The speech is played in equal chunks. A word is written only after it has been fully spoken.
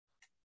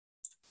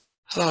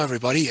Hello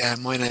everybody,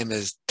 my name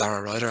is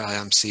Dara Ryder. I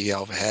am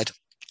CEO of Ahead,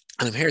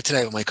 and I'm here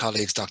today with my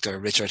colleagues Dr.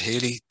 Richard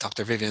Healy,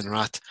 Dr. Vivian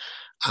Rath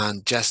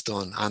and Jess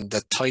Dunn, and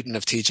the titan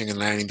of teaching and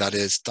learning that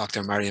is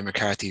Dr. Marian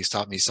McCarthy, who's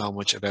taught me so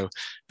much about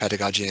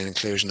pedagogy and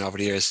inclusion over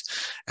the years.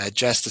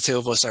 Jess, the two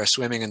of us are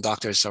swimming and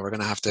doctors, so we're going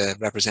to have to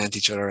represent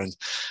each other and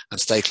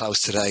stay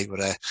close today.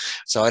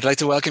 So I'd like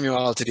to welcome you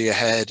all to the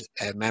Ahead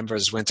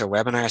Members Winter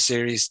Webinar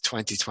Series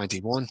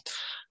 2021.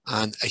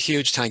 And a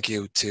huge thank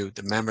you to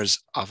the members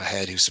of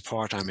Ahead who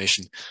support our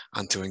mission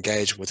and to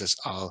engage with us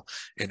all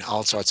in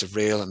all sorts of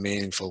real and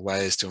meaningful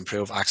ways to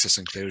improve access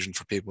and inclusion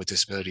for people with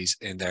disabilities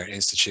in their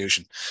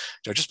institution.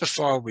 So just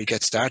before we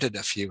get started,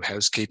 a few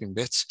housekeeping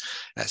bits.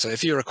 So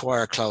if you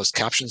require closed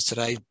captions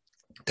today,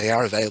 they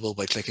are available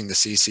by clicking the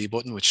CC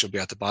button, which should be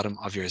at the bottom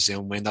of your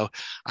Zoom window.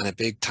 And a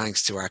big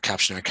thanks to our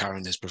captioner,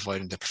 Karen, who's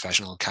providing the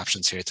professional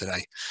captions here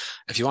today.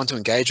 If you want to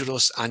engage with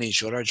us and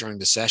each other during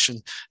the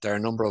session, there are a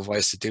number of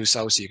ways to do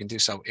so. So you can do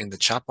so in the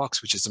chat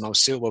box, which is the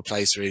most suitable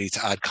place really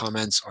to add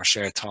comments or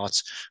share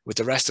thoughts with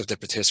the rest of the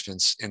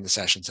participants in the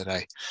session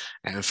today.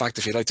 And in fact,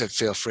 if you'd like to,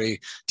 feel free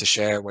to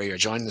share where you're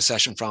joining the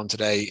session from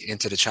today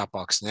into the chat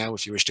box now.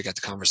 If you wish to get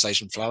the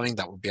conversation flowing,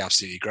 that would be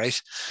absolutely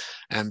great.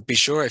 And be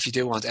sure, if you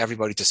do want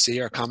everybody to see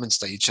your comments,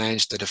 that you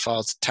change the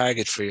default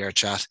target for your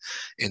chat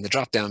in the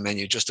drop-down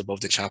menu just above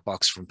the chat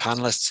box from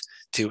panelists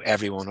to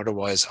everyone.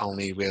 Otherwise,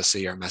 only we'll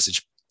see your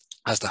message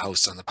as the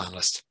host and the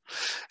panelist.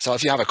 So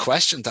if you have a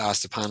question to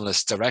ask the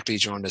panelists directly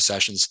during the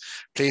sessions,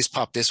 please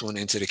pop this one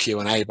into the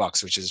Q&A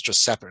box, which is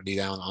just separately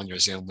down on your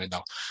Zoom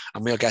window.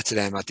 And we'll get to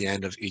them at the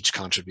end of each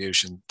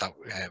contribution that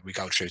we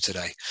go through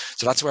today.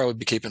 So that's where we'll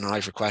be keeping an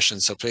eye for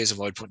questions. So please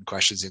avoid putting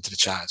questions into the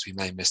chat as we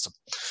may miss them.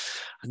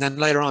 And then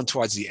later on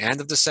towards the end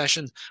of the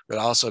session, we'll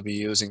also be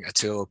using a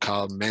tool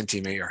called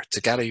Mentimeter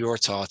to gather your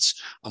thoughts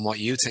on what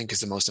you think is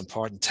the most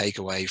important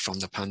takeaway from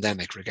the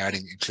pandemic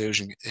regarding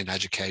inclusion in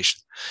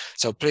education.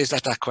 So please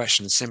let that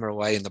question simmer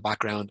away in the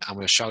background and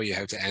we'll show you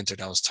how to enter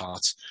those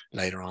thoughts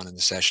later on in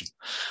the session.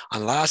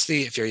 And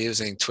lastly, if you're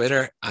using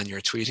Twitter and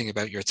you're tweeting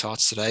about your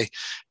thoughts today,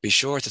 be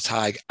sure to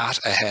tag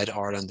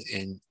 @AheadIreland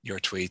in your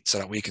tweet so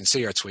that we can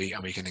see your tweet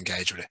and we can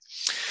engage with it.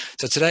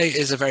 So today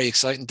is a very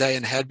exciting day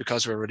in Ahead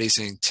because we're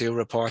releasing two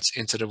reports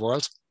into the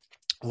world.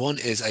 One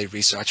is a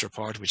research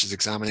report, which is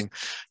examining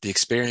the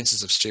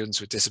experiences of students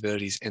with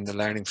disabilities in the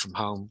learning from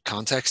home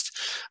context.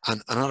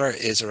 And another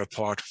is a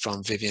report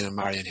from Vivian and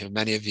Marian, who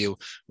many of you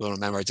will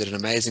remember did an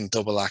amazing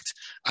double act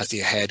at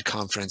the Ahead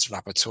conference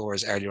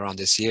Rapporteurs earlier on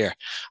this year.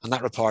 And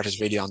that report is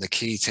really on the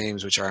key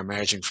themes which are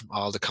emerging from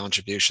all the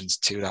contributions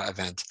to that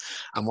event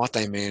and what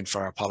they mean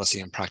for our policy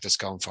and practice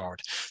going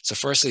forward. So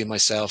firstly,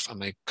 myself and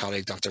my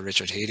colleague, Dr.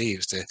 Richard Healy,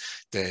 who's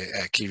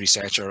the key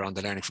researcher on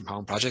the Learning from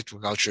Home project,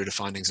 will go through the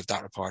findings of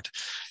that report.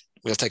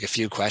 We'll take a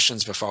few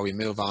questions before we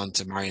move on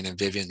to Marian and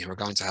Vivian, who are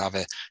going to have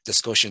a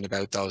discussion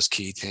about those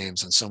key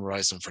themes and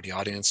summarise them for the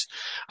audience.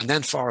 And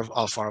then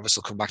all four of us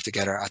will come back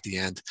together at the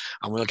end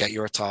and we'll get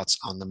your thoughts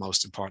on the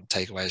most important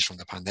takeaways from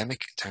the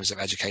pandemic in terms of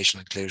education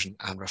inclusion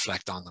and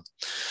reflect on them.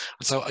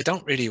 And so I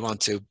don't really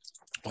want to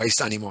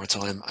waste any more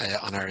time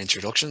on our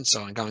introduction.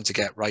 So I'm going to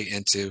get right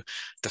into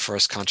the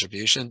first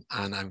contribution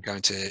and I'm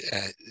going to,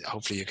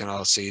 hopefully you can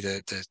all see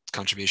the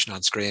contribution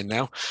on screen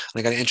now. And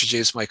I'm going to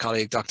introduce my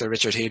colleague, Dr.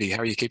 Richard Healy.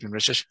 How are you keeping,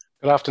 Richard?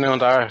 Good afternoon,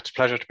 Dara. It's a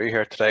pleasure to be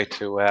here today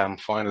to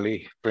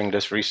finally bring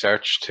this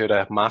research to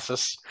the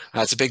masses.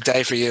 It's a big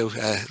day for you.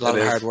 A lot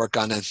of hard work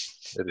on it.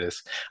 It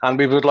is. And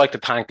we would like to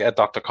thank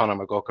Dr. Conor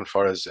McGuckin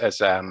for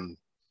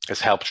his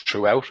help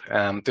throughout.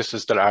 This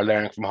is our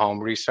Learning from Home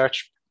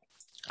research.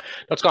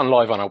 That's gone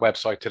live on our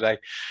website today.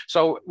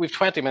 So we've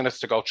 20 minutes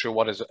to go through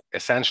what is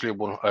essentially a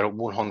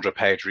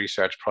 100-page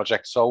research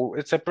project. So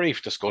it's a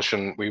brief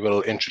discussion. We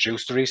will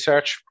introduce the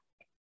research.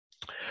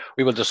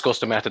 We will discuss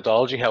the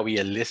methodology, how we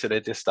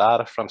elicited this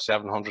data from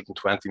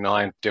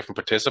 729 different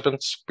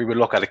participants. We will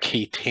look at a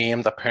key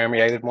theme that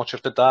permeated much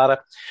of the data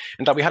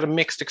and that we had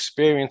mixed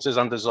experiences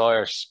and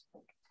desires,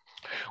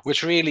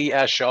 which really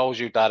shows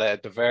you that a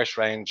diverse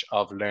range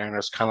of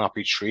learners cannot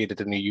be treated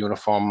in a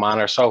uniform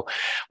manner. So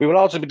we will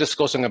also be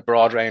discussing a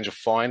broad range of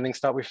findings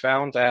that we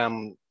found.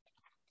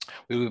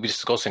 We will be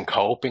discussing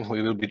coping,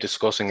 we will be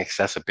discussing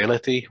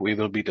accessibility, we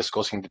will be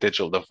discussing the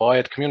digital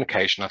divide,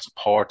 communication and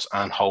supports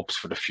and hopes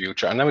for the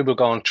future. And then we will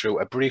go on through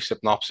a brief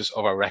synopsis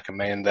of our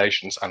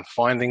recommendations and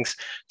findings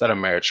that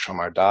emerged from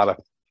our data.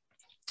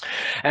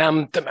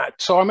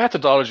 So our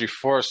methodology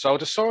first. So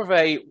the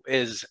survey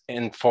is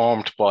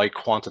informed by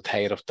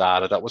quantitative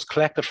data that was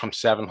collected from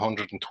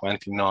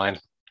 729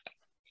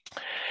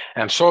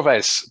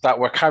 surveys that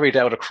were carried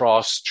out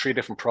across 3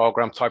 different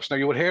program types. Now,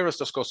 you will hear us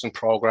discussing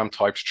program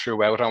types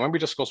throughout, and when we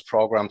discuss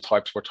program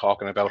types, we're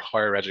talking about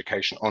higher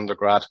education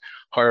undergrad,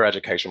 higher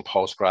education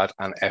postgrad,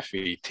 and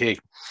FET.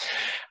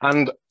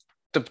 And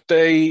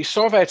the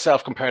survey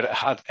itself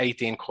had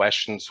 18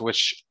 questions,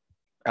 which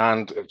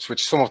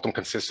some of them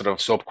consisted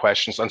of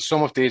sub-questions, and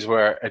some of these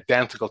were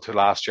identical to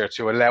last year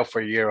to allow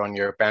for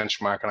year-on-year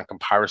benchmark and a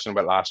comparison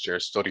with last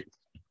year's study.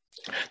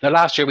 Now,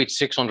 last year we had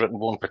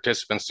 601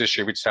 participants. This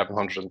year we had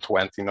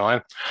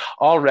 729.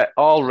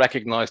 All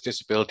recognised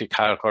disability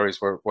categories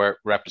were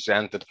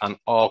represented, and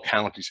all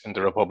counties in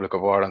the Republic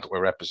of Ireland were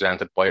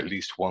represented by at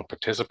least one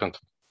participant.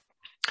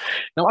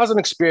 Now, as an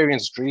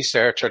experienced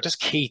researcher, this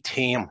key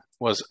theme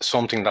was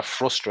something that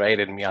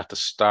frustrated me at the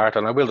start,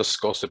 and I will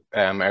discuss it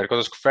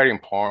because it's very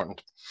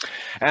important.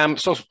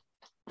 So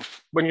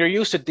when you're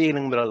used to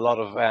dealing with a lot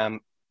of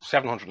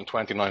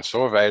 729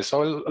 surveys,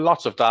 so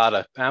lots of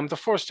data, the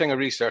first thing a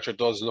researcher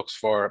does looks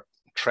for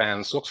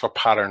trends, looks for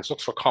patterns,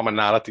 looks for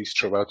commonalities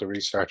throughout the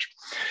research.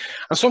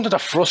 And something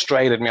that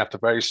frustrated me at the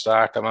very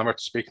start, I remember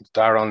speaking to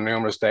Dara on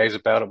numerous days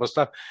about it, was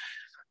that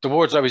the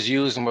words I was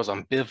using was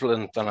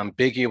ambivalent and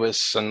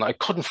ambiguous, and I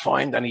couldn't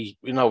find any,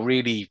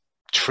 really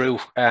true,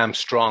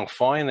 strong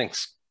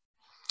findings.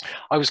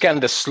 I was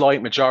getting this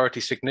slight majority,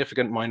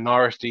 significant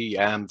minority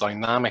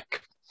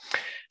dynamic.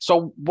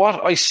 So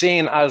what I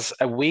seen as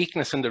a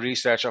weakness in the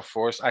research at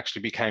first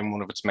actually became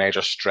one of its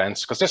major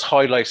strengths, because this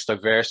highlights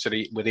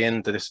diversity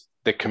within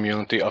the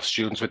community of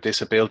students with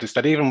disabilities,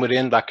 that even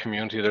within that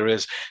community there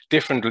is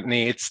different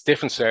needs,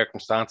 different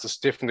circumstances,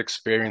 different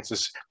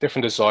experiences,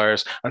 different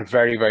desires, and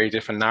very, very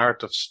different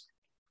narratives.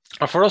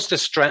 And for us,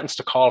 this strengthens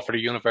the call for the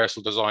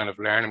universal design of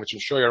learning, which I'm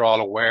sure you're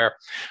all aware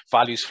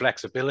values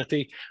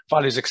flexibility,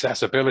 values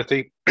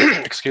accessibility,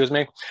 excuse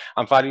me,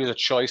 and values a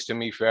choice to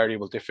meet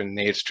variable different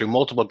needs through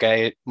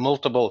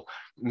multiple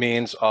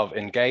means of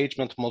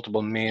engagement,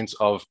 multiple means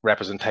of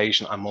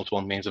representation, and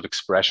multiple means of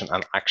expression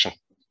and action.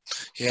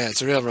 Yeah,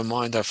 it's a real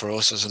reminder for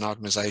us as an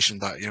organisation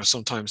that,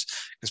 sometimes,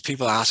 because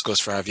people ask us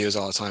for our views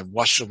all the time,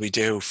 what should we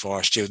do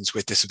for students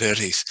with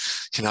disabilities?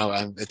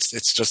 And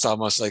it's just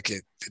almost like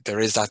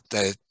there is that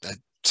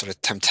sort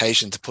of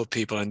temptation to put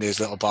people in these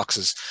little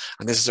boxes.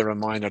 And this is a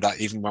reminder that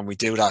even when we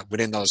do that,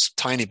 within those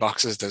tiny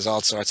boxes, there's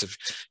all sorts of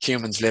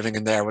humans living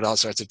in there with all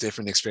sorts of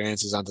different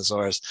experiences and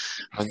desires.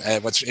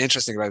 And what's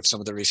interesting about some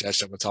of the research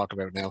that we'll talk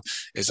about now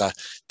is that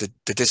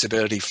the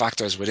disability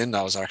factors within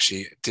those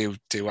actually do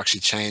actually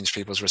change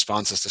people's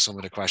responses to some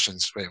of the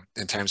questions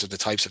in terms of the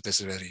types of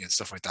disability and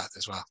stuff like that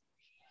as well.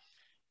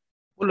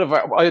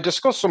 Well, I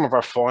discussed some of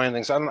our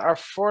findings, and our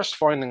first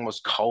finding was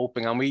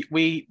coping. And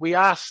we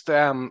asked,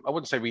 I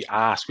wouldn't say we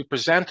asked, we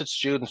presented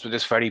students with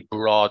this very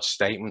broad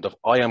statement of,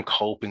 I am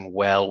coping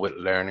well with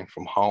learning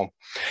from home.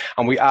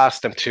 And we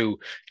asked them to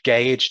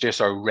gauge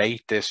this or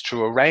rate this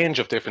through a range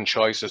of different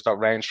choices that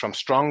range from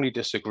strongly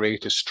disagree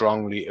to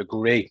strongly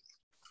agree.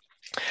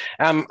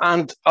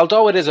 And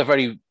although it is a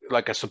very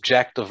a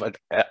subjective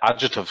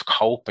adjective,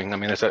 coping, I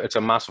mean, it's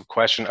a massive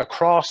question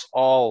across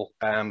all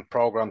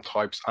program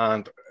types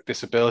and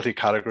disability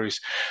categories.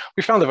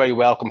 We found a very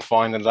welcome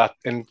finding that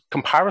in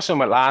comparison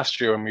with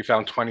last year, when we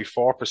found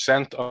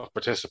 24% of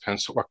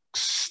participants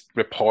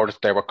reported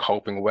they were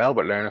coping well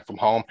with learning from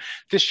home,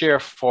 this year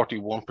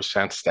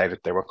 41% stated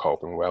they were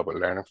coping well with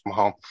learning from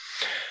home.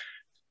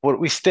 But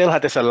we still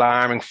had this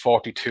alarming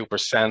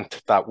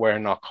 42% that were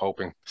not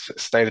coping,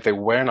 stated they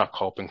were not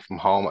coping from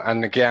home.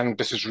 And again,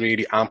 this is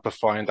really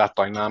amplifying that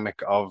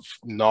dynamic of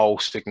no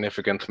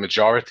significant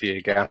majority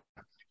again.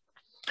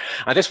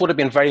 And this would have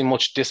been very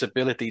much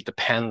disability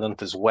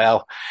dependent as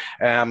well.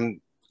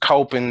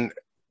 Coping,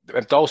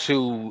 those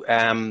who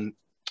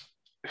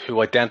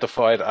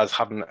identified as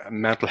having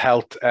mental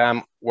health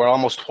were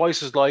almost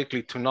twice as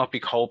likely to not be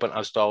coping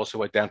as those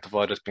who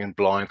identified as being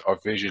blind or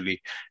visually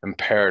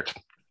impaired.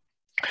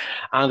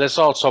 And it's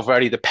also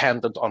very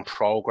dependent on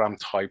program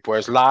type,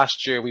 whereas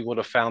last year we would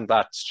have found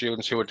that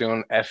students who were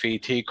doing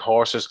FET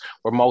courses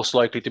were most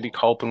likely to be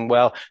coping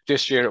well.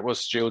 This year it was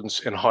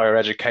students in higher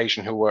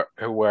education who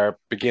were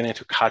beginning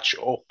to catch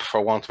up,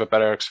 for want of a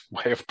better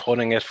way of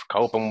putting it,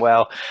 coping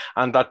well,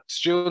 and that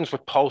students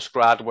with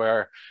postgrad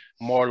were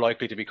more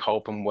likely to be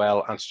coping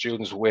well, and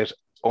students with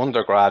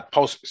undergrad,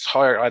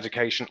 higher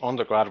education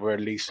undergrad were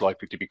least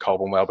likely to be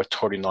coping well with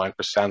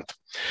 39%.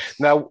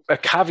 Now, a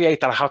caveat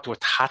that I have to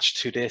attach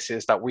to this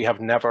is that we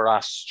have never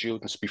asked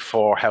students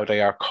before how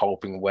they are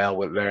coping well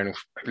with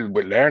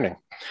learning.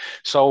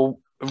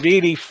 So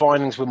really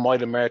findings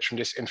might emerge from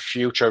this in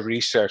future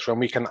research, when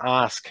we can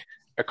ask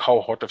a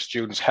cohort of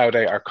students how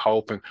they are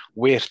coping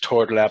with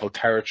third level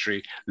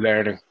tertiary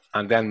learning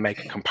and then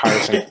make a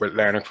comparison with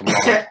learning from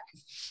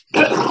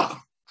home.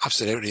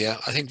 Absolutely, yeah.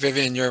 I think,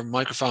 Vivian, your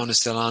microphone is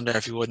still on there.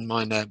 If you wouldn't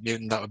mind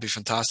muting, that would be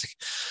fantastic.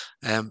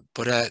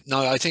 But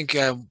no, I think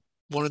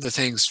one of the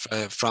things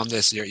from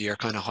this you're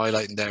kind of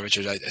highlighting there,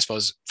 Richard, I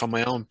suppose from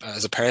my own,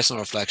 as a personal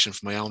reflection,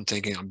 from my own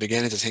thinking, I'm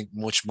beginning to think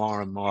much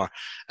more and more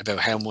about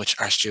how much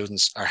our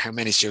students, or how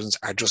many students,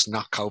 are just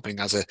not coping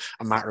as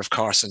a matter of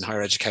course in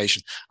higher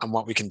education, and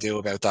what we can do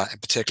about that, in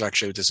particular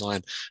through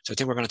design. So I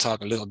think we're going to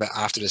talk a little bit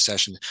after this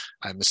session,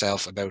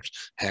 myself, about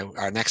how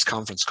our next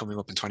conference coming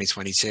up in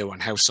 2022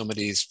 and how some of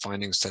these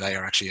findings today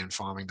are actually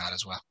informing that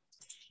as well.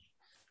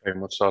 Very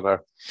much so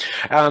there.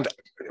 And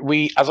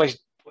we, as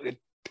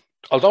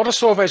Although the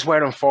surveys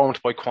were informed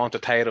by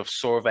quantitative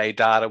survey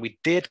data, we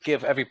did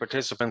give every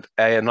participant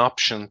an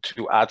option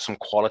to add some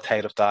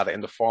qualitative data in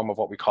the form of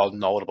what we call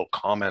notable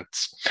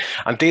comments.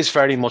 And these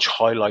very much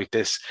highlight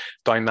this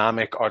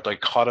dynamic or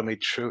dichotomy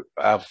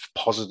of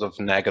positive,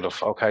 negative.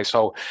 Okay,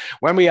 so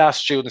when we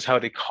asked students how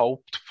they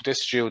coped,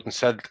 this student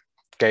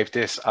gave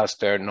this as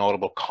their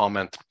notable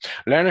comment.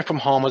 Learning from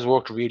home has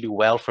worked really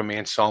well for me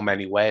in so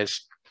many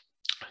ways.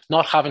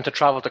 Not having to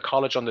travel to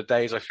college on the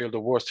days I feel the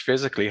worst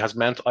physically has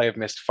meant I have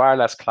missed far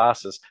less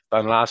classes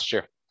than last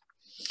year.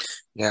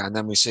 Yeah, and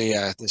then we see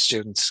the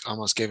students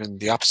almost giving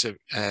the opposite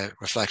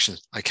reflection.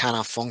 I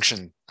cannot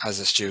function as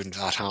a student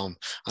at home,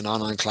 and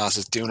online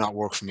classes do not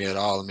work for me at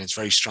all. I mean, it's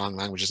very strong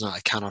language, isn't it?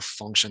 I cannot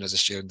function as a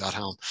student at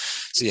home.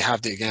 So you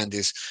have, again,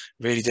 these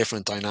really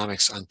different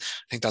dynamics, and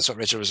I think that's what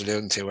Richard was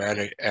alluding to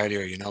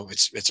earlier. You know,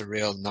 it's a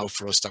real note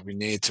for us that we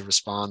need to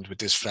respond with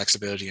this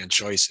flexibility and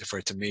choice if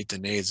we're to meet the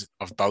needs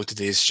of both of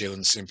these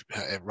students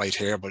right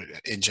here, but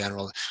in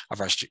general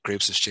of our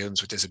groups of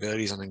students with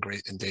disabilities, and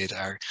indeed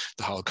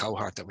the whole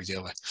cohort that we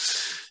deal with.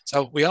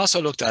 So we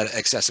also looked at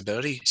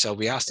accessibility. So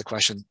we asked the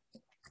question,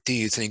 do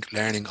you think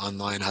learning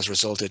online has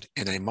resulted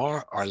in a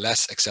more or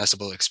less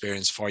accessible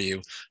experience for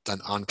you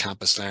than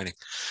on-campus learning?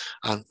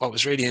 And what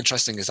was really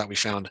interesting is that we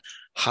found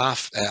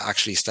half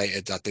actually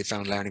stated that they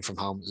found learning from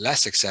home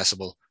less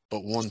accessible,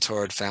 but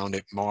 1/3 found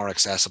it more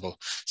accessible.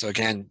 So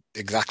again,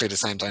 exactly the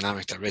same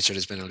dynamic that Richard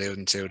has been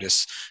alluding to,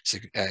 this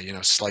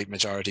slight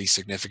majority,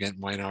 significant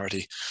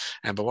minority.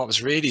 But what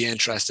was really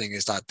interesting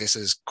is that this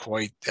is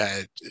quite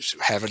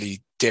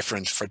heavily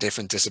different for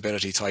different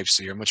disability types.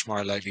 So you're much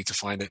more likely to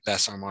find it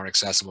less or more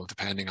accessible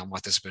depending on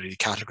what disability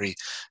category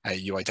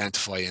you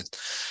identify in.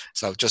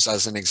 So just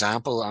as an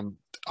example,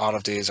 all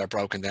of these are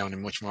broken down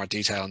in much more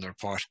detail in the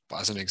report,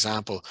 but as an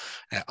example,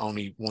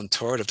 only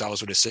 1/3 of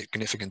those with a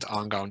significant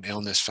ongoing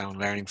illness found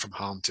learning from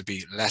home to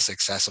be less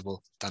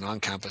accessible than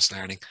on-campus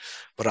learning,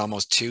 but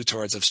almost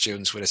 2/3 of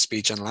students with a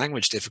speech and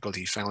language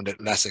difficulty found it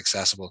less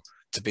accessible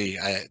to be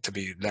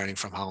learning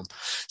from home.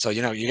 So,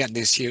 you know, you're getting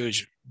these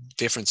huge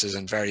differences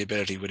and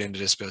variability within the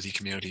disability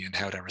community and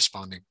how they're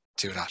responding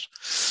to that.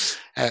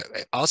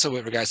 Also,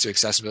 with regards to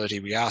accessibility,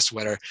 we asked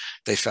whether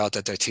they felt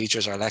that their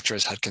teachers or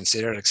lecturers had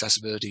considered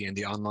accessibility in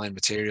the online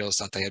materials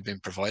that they had been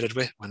provided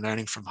with when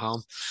learning from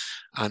home.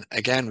 And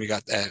again, we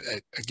got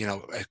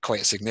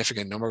quite a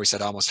significant number. We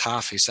said almost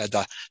half who said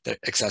that the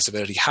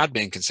accessibility had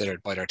been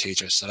considered by their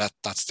teachers. So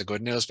that's the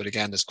good news. But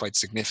again, there's quite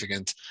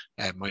significant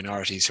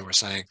minorities who are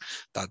saying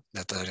that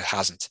it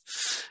hasn't.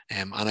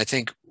 And I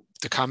think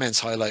the comments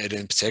highlighted,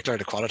 in particular,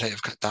 the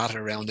qualitative data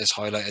around this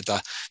highlighted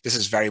that this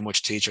is very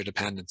much teacher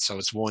dependent. So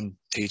it's one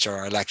teacher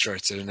or lecturer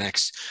to the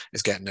next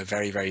is getting a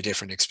very, very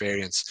different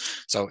experience.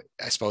 So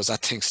I suppose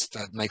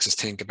that makes us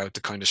think about the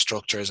kind of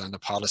structures and the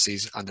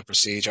policies and the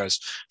procedures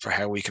for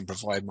how we can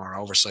provide more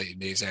oversight in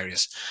these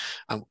areas.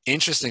 And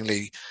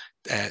interestingly,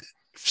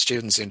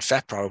 students in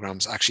FET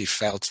programs actually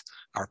felt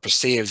or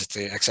perceived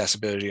the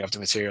accessibility of the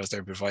materials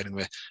they're providing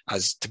with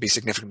as to be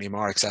significantly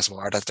more accessible,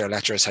 or that their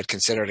lecturers had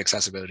considered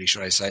accessibility,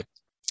 should I say,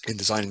 in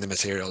designing the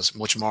materials,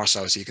 much more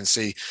so. So you can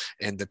see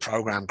in the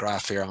program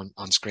graph here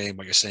on screen,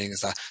 what you're seeing is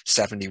that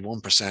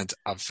 71%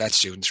 of FET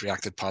students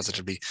reacted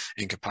positively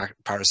in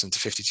comparison to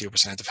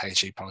 52% of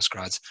HE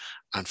postgrads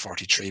and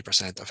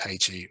 43% of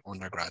HE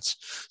undergrads.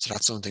 So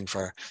that's something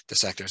for the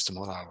sectors to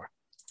mull over.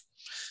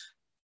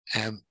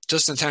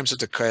 Just in terms of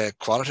the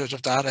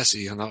qualitative data, so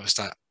you'll notice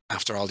that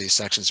after all these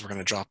sections, we're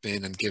going to drop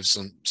in and give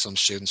some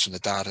students from the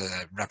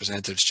data,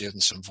 representative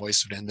students, some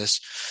voice within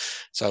this.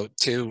 So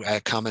two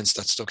comments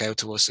that stuck out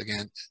to us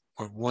again.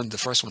 The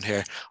first one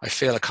here, I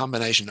feel a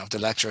combination of the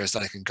lecturers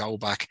that I can go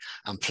back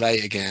and play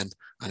again,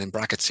 and in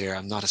brackets here,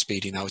 I'm not a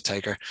speedy note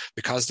taker,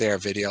 because they are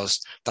videos.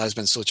 That has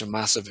been such a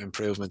massive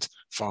improvement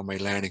for my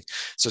learning.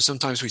 So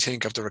sometimes we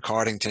think of the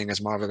recording thing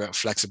as more of about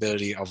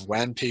flexibility of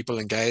when people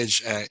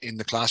engage in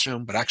the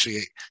classroom, but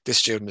actually this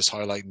student is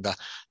highlighting that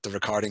the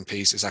recording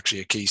piece is actually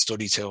a key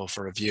study tool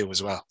for review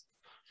as well.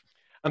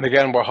 And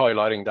again, we're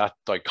highlighting that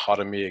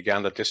dichotomy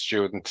again that this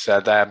student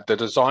said, the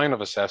design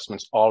of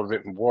assessments, all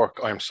written work,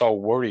 I'm so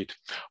worried.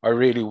 I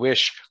really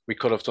wish we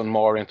could have done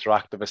more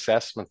interactive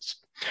assessments,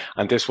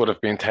 and this would have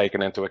been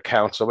taken into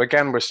account. So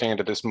again, we're seeing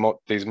that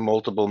these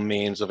multiple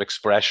means of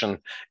expression,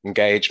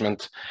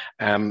 engagement,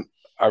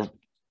 are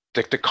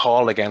the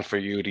call again for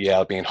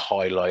UDL being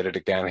highlighted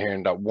again here,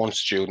 and that one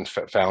student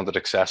found it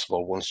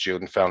accessible, one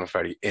student found it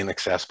very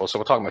inaccessible. So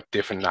we're talking about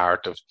different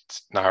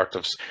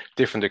narratives,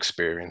 different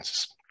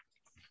experiences.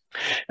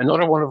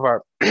 Another one of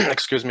our,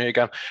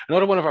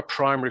 another one of our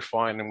primary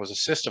finding was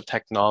assistive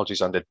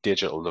technologies and the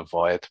digital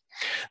divide.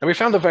 And we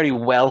found a very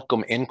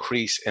welcome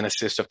increase in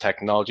assistive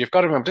technology. You've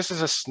got to remember, this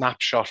is a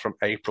snapshot from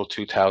April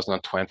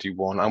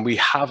 2021, and we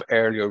have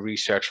earlier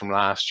research from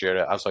last year,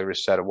 as I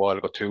said a while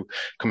ago, to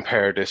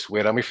compare this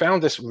with. And we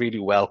found this really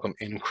welcome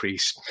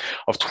increase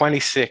of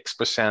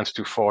 26%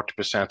 to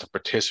 40% of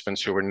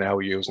participants who are now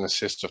using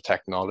assistive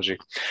technology.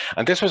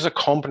 And this was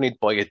accompanied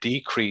by a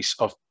decrease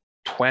of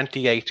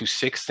 28 to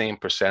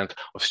 16%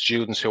 of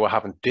students who are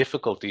having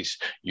difficulties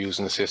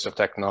using assistive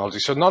technology.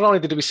 So not only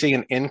did we see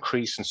an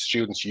increase in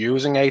students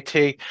using AT,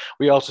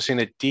 we also seen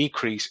a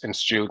decrease in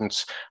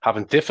students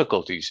having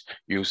difficulties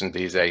using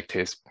these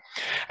ATs.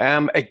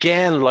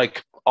 Again,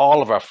 like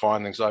all of our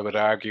findings, I would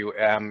argue,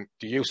 the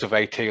use of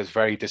AT is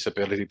very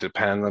disability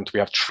dependent. We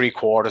have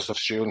 3/4 of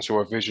students who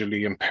are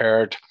visually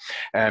impaired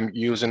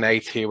using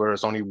AT,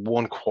 whereas only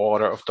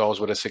 1/4 of those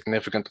with a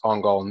significant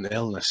ongoing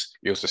illness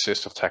use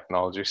assistive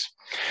technologies.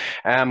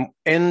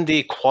 In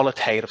the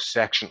qualitative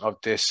section of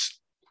this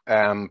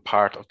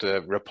part of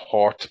the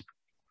report,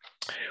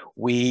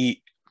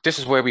 this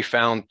is where we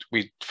found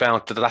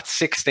that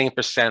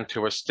 16%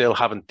 who are still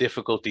having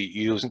difficulty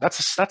using, that's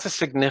a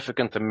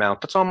significant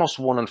amount. That's almost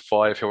 1 in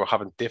 5 who are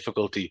having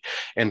difficulty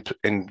in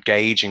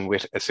engaging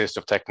with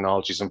assistive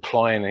technologies,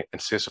 employing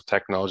assistive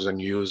technologies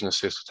and using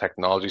assistive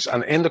technologies.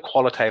 And in the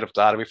qualitative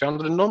data, we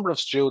found that a number of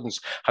students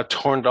had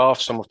turned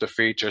off some of the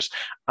features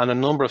and a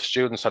number of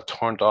students had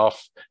turned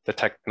off the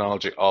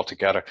technology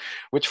altogether,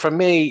 which for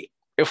me,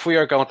 if we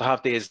are going to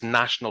have these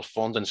national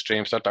funding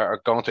streams that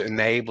are going to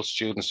enable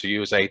students to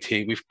use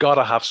AT, we've got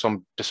to have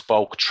some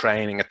bespoke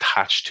training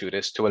attached to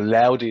this to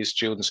allow these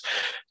students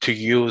to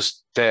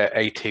use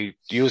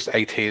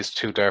ATs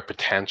to their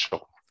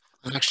potential.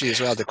 And actually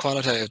as well, the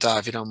qualitative data,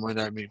 if you don't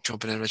mind me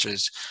jumping in, Richard,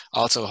 is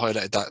also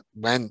highlighted that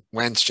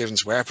when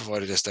students were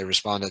provided this, they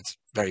responded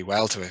very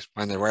well to it.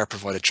 When they were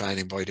provided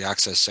training by the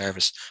Access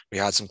Service, we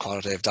had some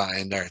qualitative data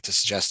in there to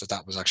suggest that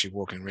that was actually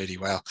working really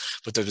well.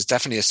 But there was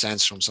definitely a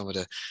sense from some of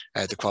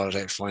the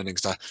qualitative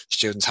findings that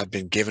students had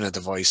been given a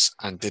device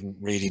and didn't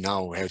really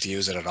know how to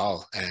use it at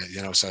all.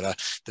 So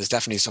that there's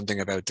definitely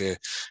something about the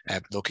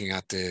looking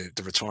at the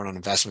return on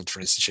investment for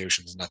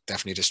institutions, and that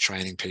definitely this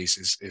training piece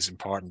is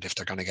important if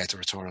they're going to get the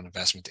return on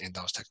investment in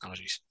those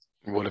technologies.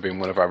 It would have been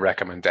one of our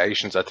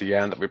recommendations at the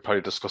end that we'll probably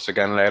discuss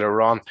again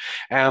later on.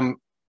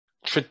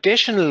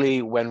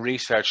 Traditionally, when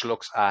research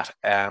looks at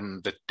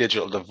the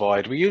digital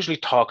divide, we usually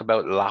talk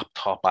about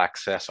laptop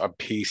access or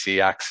PC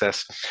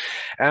access.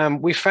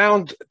 We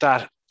found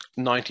that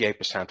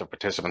 98% of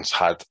participants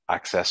had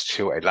access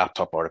to a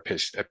laptop or a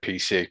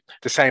PC,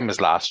 the same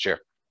as last year.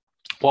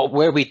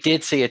 Where we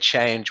did see a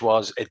change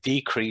was a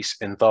decrease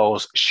in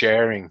those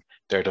sharing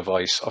their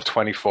device of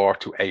 24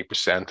 to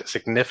 8%, a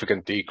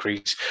significant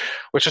decrease,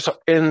 which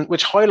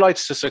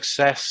highlights the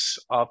success,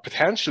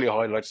 potentially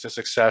highlights the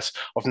success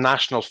of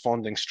national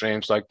funding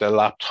streams like the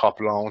Laptop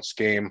Loan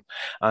Scheme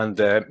and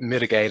the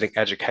Mitigating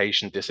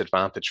Education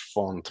Disadvantage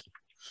Fund.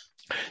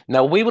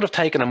 Now, we would have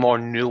taken a more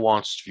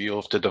nuanced view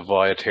of the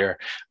divide here,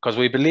 because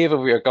we believe if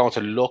we are going to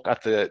look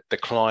at the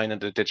decline in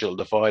the digital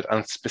divide,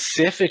 and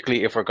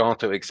specifically if we're going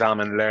to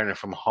examine learning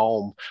from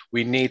home,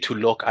 we need to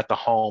look at the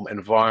home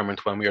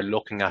environment when we are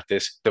looking at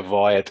this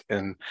divide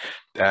in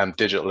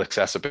digital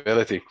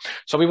accessibility.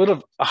 So we would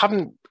have,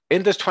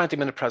 in this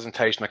 20-minute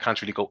presentation, I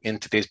can't really go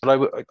into these,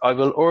 but I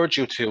will urge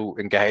you to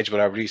engage with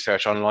our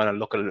research online and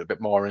look a little bit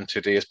more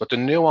into these. But the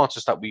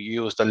nuances that we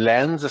use, the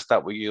lenses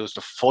that we use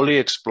to fully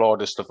explore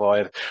this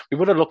divide, we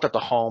would have looked at the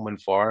home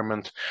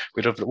environment,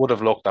 we would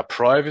have looked at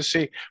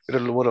privacy,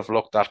 we would have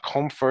looked at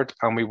comfort,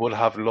 and we would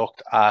have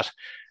looked at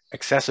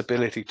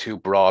accessibility to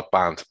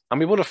broadband. And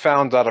we would have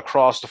found that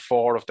across the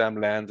 4 of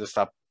them lenses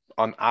that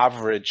on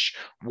average,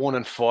 1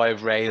 in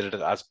 5 rated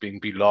it as being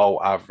below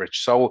average.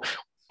 So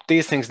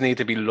these things need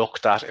to be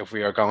looked at if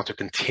we are going to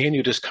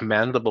continue this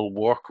commendable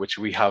work, which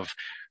we have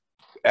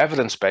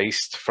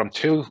evidence-based from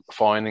 2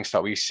 findings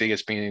that we see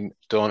as being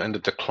done in the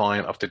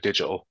decline of the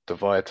digital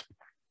divide.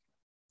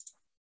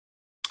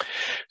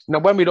 Now,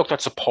 when we looked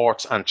at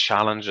supports and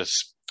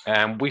challenges,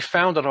 we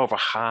found that over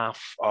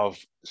half of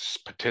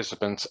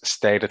participants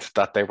stated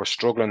that they were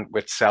struggling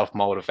with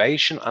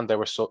self-motivation and they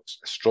were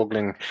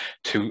struggling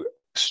to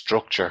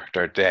structure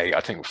their day.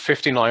 I think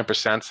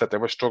 59% said they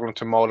were struggling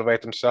to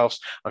motivate themselves,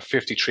 and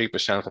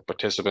 53% of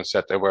participants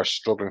said they were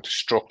struggling to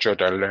structure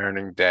their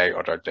learning day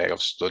or their day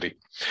of study.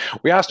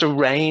 We asked a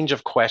range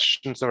of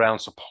questions around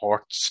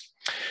supports.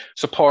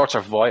 Supports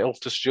are vital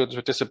to students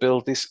with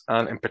disabilities,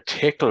 and in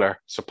particular,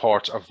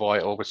 supports are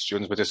vital with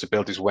students with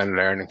disabilities when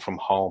learning from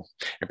home.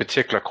 In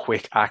particular,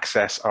 quick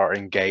access or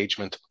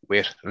engagement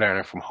with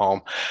learning from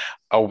home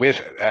or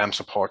with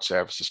support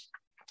services.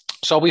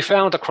 So we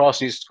found across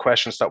these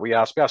questions that we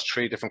asked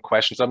 3 different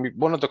questions. And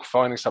one of the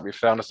findings that we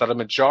found is that a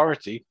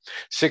majority,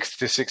 60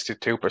 to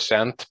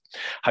 62%,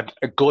 had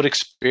a good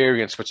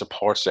experience with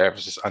support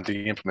services and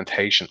the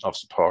implementation of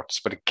supports.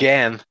 But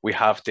again, we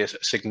have this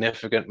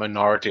significant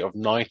minority of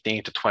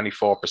 19 to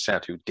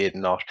 24% who did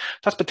not.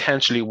 That's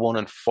potentially 1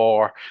 in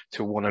 4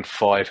 to 1 in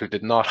 5 who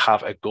did not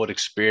have a good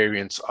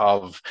experience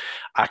of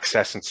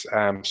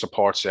accessing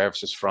support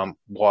services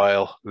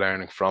while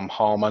learning from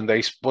home. And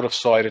they would have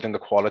cited in the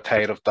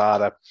qualitative data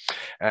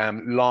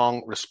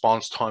long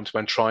response times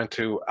when trying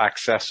to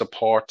access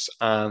supports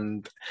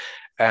and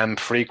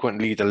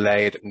frequently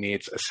delayed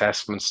needs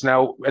assessments.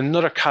 Now,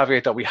 another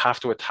caveat that we have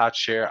to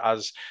attach here,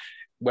 as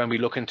when we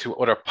look into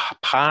other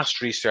past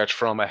research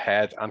from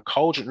ahead, and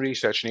cogent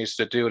research needs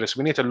to do this,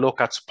 we need to look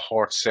at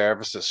support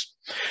services.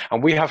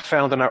 And we have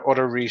found in our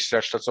other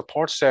research that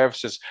support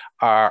services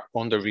are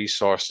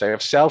under-resourced. They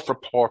have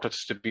self-reported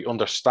to be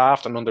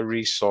understaffed and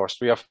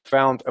under-resourced. We have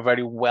found a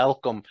very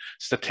welcome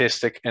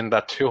statistic in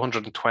that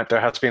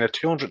there has been a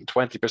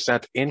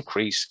 220%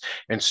 increase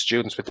in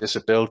students with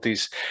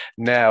disabilities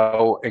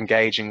now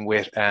engaging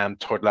with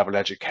third level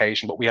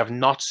education, but we have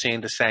not seen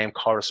the same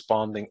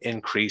corresponding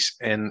increase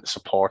in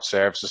support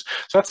services.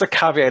 So that's the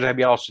caveat that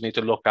we also need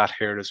to look at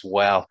here as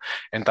well,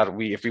 and that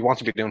if we want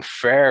to be doing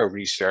fair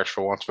research,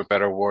 for want of a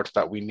better word,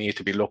 that we need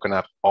to be looking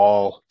at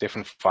all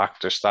different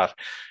factors that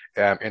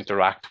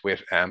interact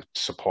with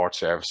support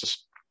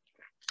services.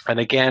 And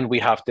again, we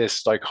have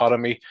this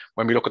dichotomy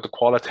when we look at the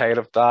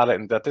qualitative data,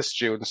 and that this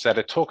student said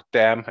it took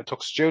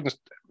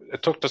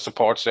the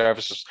support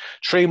services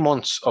 3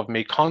 months of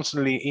me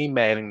constantly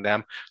emailing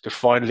them to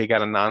finally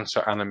get an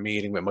answer and a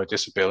meeting with my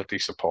disability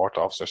support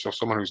officer. So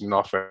someone who's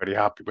not very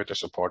happy with their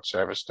support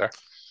service there.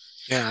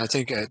 Yeah, I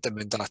think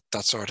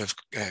that sort of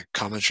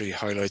commentary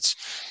highlights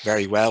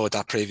very well with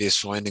that previous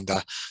finding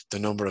that the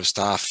number of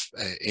staff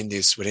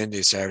within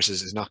these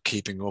services is not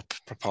keeping up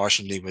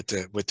proportionally with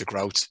the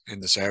growth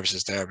in the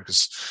services there,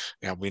 because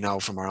we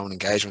know from our own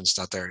engagements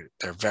that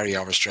they're very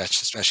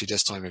overstretched, especially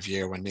this time of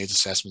year when needs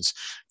assessments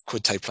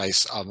could take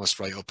place almost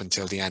right up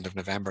until the end of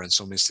November in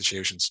some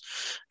institutions.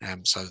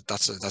 So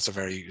that's a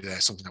very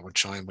something that would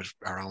chime with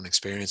our own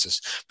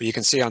experiences. But you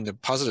can see on the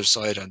positive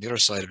side, on the other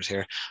side of it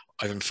here,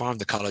 I've informed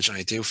the college and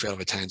I do feel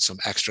I've attained some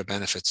extra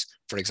benefits,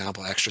 for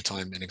example, extra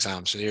time in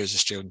exams. So here's a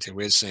student who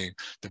is seeing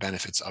the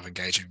benefits of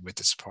engaging with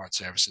the support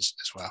services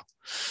as well.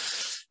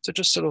 So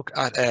just to look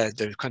at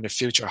the kind of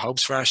future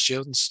hopes for our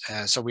students.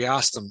 So we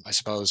asked them, I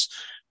suppose,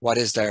 what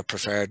is their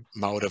preferred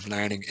mode of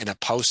learning in a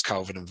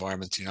post-COVID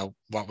environment?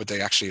 What would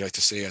they actually like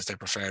to see as their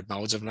preferred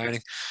modes of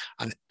learning?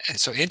 And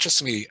so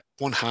interestingly,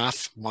 one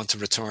half want to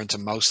return to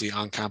mostly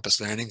on-campus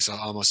learning. So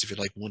almost, if you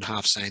like, one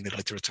half saying they'd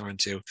like to return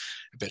to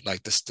a bit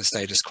like the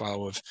status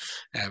quo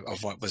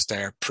of what was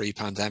there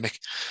pre-pandemic.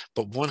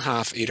 But one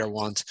half either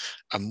want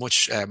a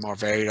much more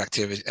varied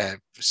activity,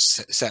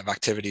 set of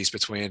activities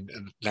between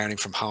learning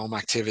from home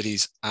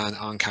activities and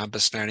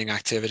on-campus learning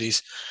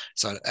activities.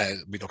 So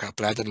we look at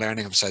blended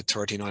learning. I've said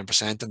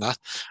 39% in that.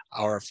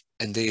 Or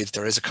indeed,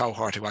 there is a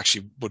cohort who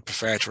actually would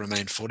prefer to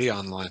remain fully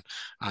online,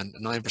 and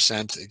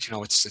 9%.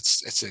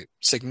 It's a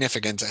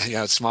significant,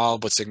 small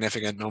but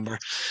significant number,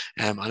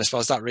 and I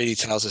suppose that really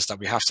tells us that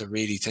we have to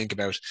really think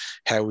about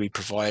how we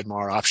provide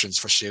more options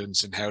for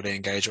students and how they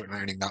engage with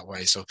learning that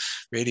way. So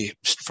really,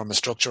 from a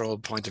structural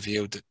point of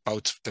view,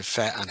 both the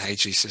FET and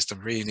HE system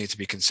really need to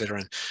be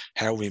considering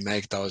how we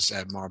make those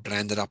more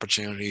blended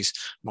opportunities,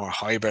 more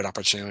hybrid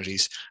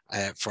opportunities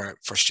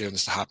for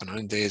students to happen, and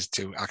indeed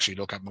to actually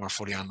look at more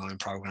fully online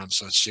programs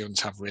so that students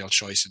have real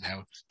choice in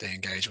how they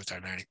engage with their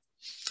learning.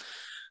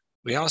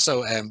 We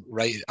also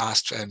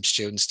asked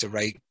students to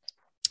write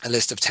a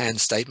list of 10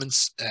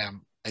 statements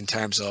in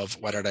terms of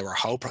whether they were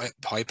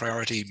high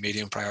priority,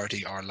 medium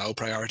priority, or low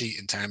priority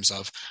in terms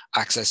of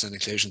access and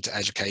inclusion to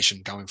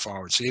education going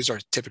forward. So these are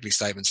typically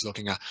statements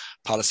looking at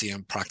policy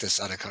and practice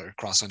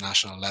across a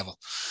national level.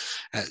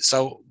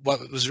 So what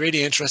was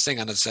really interesting,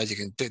 and as I said, you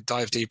can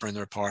dive deeper in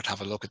the report,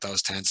 have a look at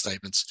those 10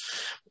 statements.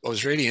 What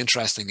was really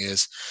interesting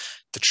is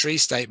the 3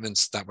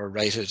 statements that were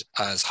rated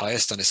as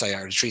highest, and I say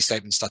are the 3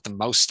 statements that the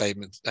most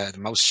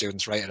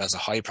students rated as a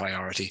high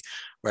priority,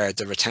 where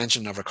the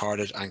retention of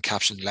recorded and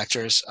captioned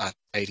lectures at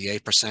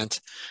 88%,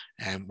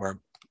 and were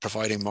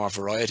providing more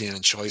variety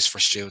and choice for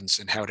students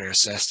in how they're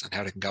assessed and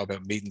how they can go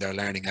about meeting their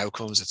learning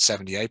outcomes at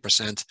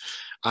 78%,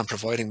 and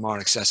providing more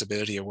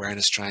accessibility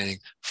awareness training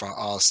for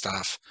all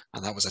staff,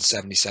 and that was at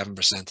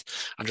 77%.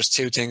 And there's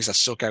 2 things that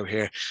stuck out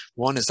here.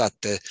 One is that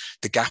the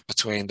gap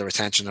between the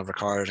retention of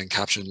recorded and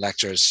captioned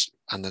lectures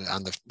and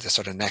the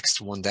sort of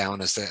next one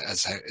down as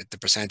the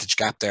percentage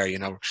gap there,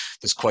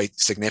 is quite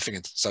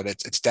significant. So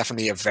it's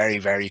definitely a very,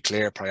 very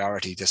clear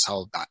priority, this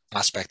whole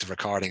aspect of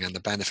recording and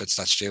the benefits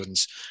that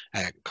students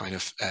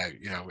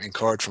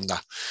incurred from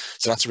that.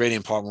 So that's a really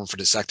important one for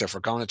the sector. If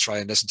we're going to try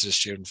and listen to the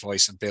student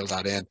voice and build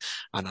that in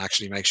and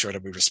actually make sure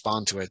that we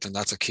respond to it, then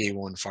that's a key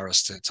one for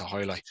us to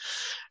highlight.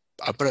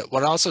 But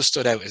what also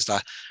stood out is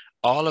that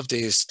all of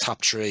these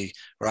top 3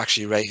 were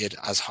actually rated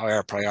as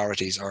higher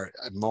priorities, or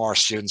more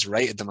students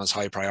rated them as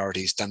high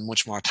priorities than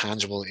much more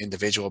tangible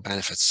individual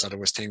benefits. So there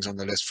was things on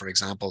the list, for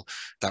example,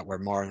 that were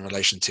more in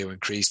relation to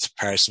increased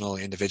personal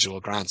individual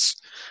grants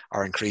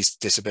or increased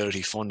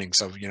disability funding.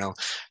 So,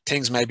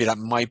 things maybe that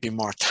might be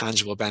more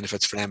tangible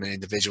benefits for them and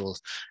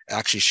individuals. It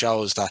actually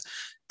shows that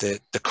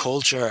the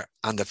culture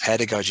and the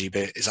pedagogy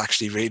bit is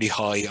actually really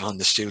high on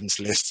the students'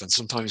 lists, and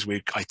sometimes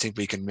I think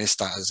we can miss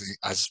that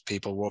as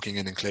people working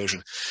in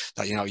inclusion.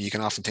 That you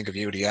can often think of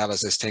UDL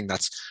as this thing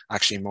that's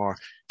actually more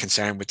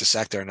concerned with the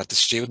sector, and that the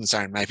students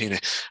aren't maybe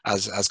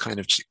as kind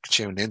of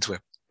tuned into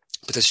it.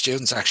 But the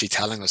students are actually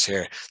telling us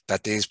here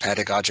that these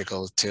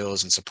pedagogical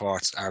tools and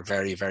supports are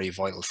very, very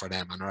vital for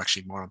them and are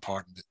actually more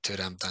important to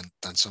them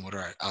than some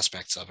other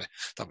aspects of it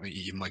that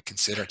you might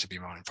consider to be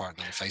more important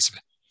on the face of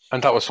it.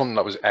 And that was something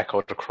that was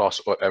echoed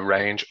across a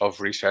range of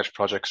research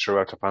projects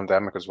throughout the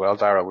pandemic as well,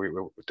 Dara.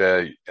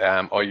 The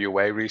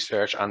IUA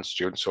research and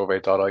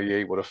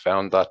studentsurvey.ie would have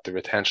found that the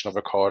retention of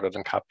recorded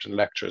and captioned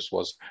lectures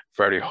was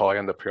very high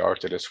on the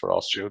priority list for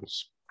all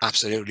students.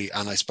 Absolutely,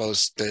 and I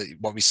suppose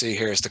what we see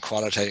here is the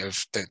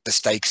qualitative, the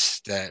stakes,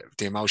 the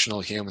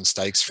emotional human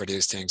stakes for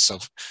these things. So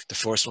the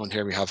first one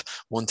here, we have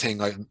one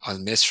thing I'll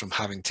miss from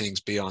having things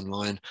be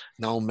online: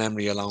 no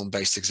memory alone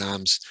based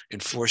exams. In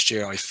first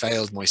year, I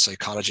failed my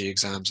psychology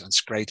exams and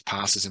scraped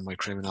passes in my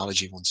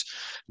criminology ones.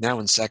 Now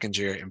in second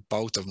year, in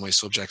both of my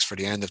subjects for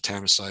the end of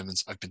term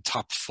assignments, I've been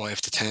top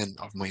 5 to 10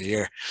 of my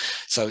year.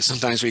 So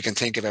sometimes we can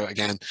think about,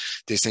 again,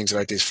 these things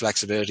about this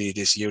flexibility,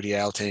 this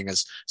UDL thing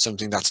as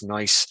something that's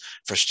nice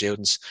for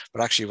students,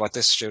 but actually what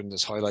this student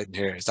is highlighting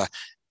here is that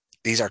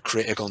these are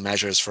critical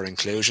measures for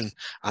inclusion,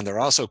 and they're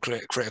also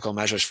critical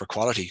measures for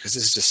quality, because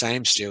this is the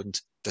same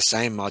student, the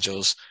same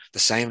modules, the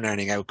same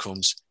learning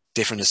outcomes,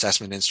 different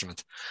assessment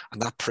instrument.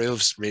 And that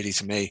proves really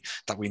to me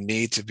that we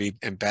need to be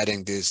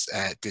embedding this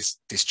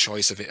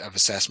choice of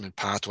assessment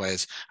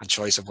pathways and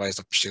choice of ways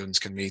that students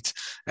can meet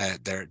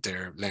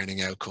their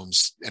learning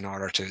outcomes in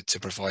order to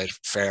provide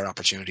fair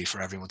opportunity for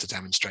everyone to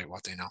demonstrate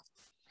what they know.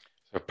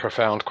 A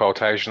profound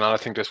quotation, and I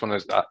think this one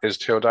is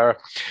too, Dara.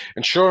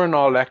 Ensuring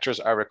all lectures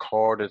are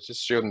recorded.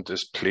 This student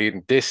is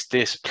pleading, this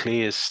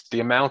please.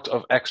 The amount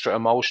of extra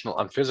emotional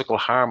and physical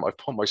harm I've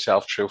put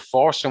myself through,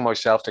 forcing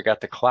myself to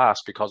get to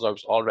class because I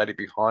was already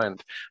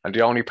behind, and the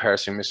only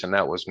person missing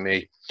out was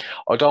me.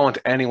 I don't want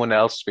anyone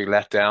else to be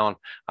let down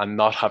and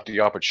not have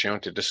the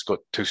opportunity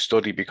to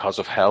study because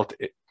of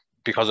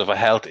a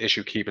health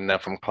issue keeping them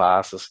from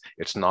classes.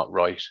 It's not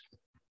right.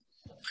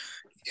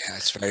 Yeah,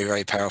 it's very,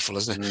 very powerful,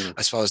 isn't it?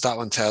 I suppose that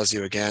one tells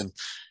you again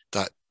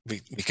that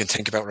we can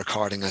think about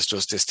recording as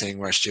just this thing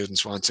where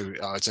students want to.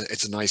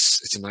 It's a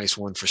nice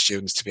one for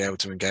students to be able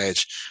to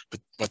engage. But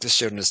what this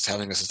student is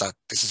telling us is that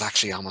this is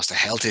actually almost a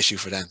health issue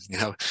for them,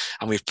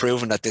 and we've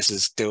proven that this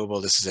is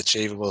doable, this is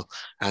achievable.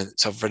 And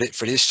so for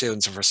these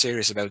students, if we're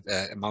serious about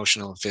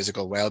emotional and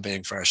physical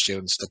well-being for our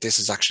students, that this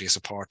is actually a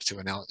support to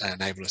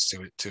enable us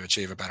to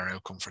achieve a better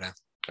outcome for them.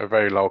 A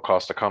very low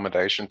cost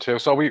accommodation too.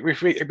 So we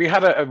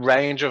had a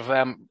range of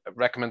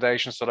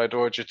recommendations that I'd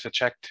urge you to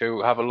check,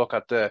 to have a look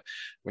at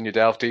when you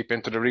delve deep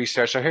into the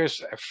research. So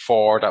here's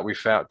 4 that we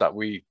found, that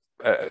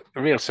a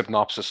real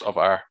synopsis of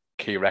our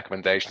key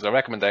recommendations. Our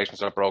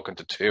recommendations are broken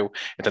into 2,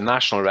 into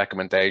national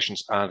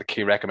recommendations and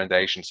key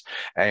recommendations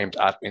aimed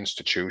at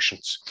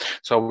institutions.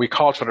 So we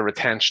called for the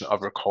retention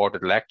of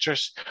recorded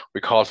lectures.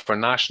 We called for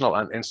national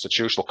and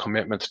institutional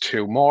commitment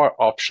to more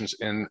options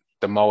in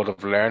the mode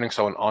of learning,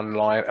 so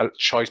a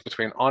choice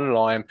between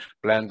online,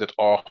 blended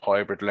or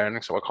hybrid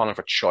learning. So we're calling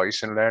for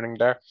choice in learning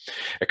there.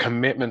 A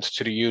commitment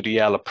to the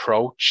UDL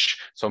approach,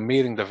 so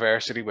meeting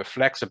diversity with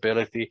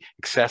flexibility,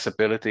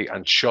 accessibility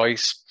and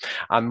choice,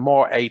 and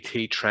more AT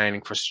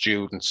training for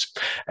students.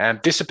 And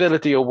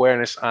disability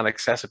awareness and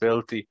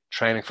accessibility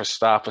training for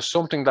staff is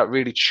something that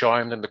really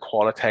chimed in the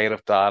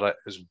qualitative data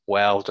as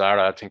well,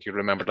 Dara. I think you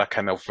remember that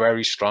came out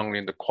very strongly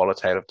in the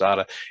qualitative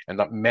data, and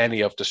that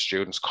many of the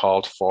students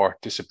called for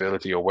disability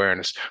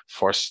awareness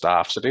for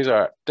staff. So there's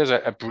a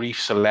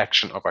brief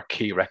selection of our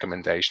key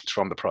recommendations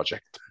from the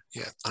project.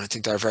 Yeah, and I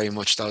think they're very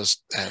much, those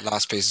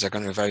last pieces are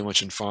going to very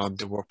much inform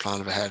the work plan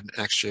of ahead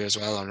next year as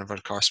well. And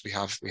of course, we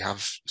have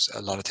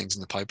a lot of things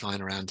in the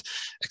pipeline around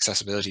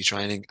accessibility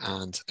training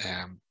and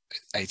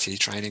AT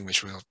training,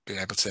 which we'll be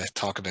able to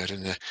talk about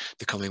in the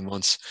coming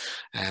months.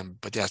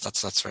 But yeah,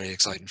 that's very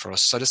exciting for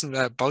us. So listen,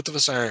 both of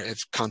us are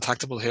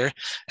contactable here,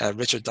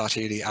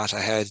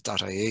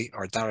 richard.healy@ahead.ie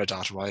or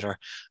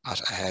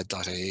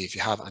dara.ryder@ahead.ie. If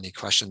you have any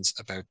questions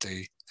about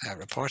the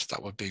report,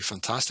 that would be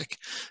fantastic.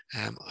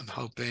 I'm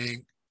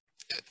hoping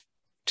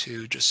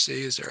to just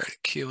see, is there a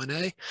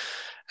Q&A?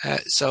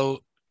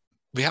 So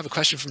we have a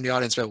question from the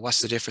audience about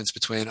what's the difference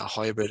between a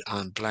hybrid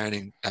and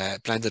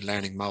blended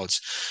learning modes.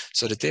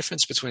 So the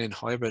difference between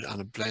hybrid and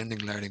a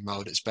blending learning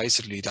mode is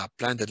basically that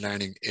blended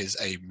learning is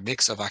a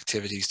mix of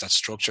activities that's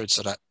structured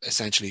so that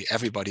essentially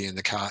everybody in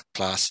the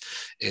class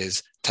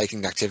is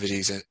taking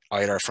activities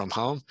either from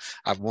home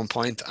at one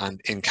point and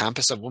in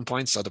campus at one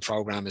point. So the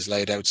program is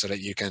laid out so that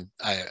you can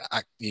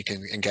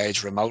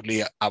engage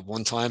remotely at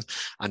one time,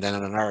 and then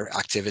in another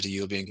activity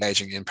you'll be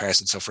engaging in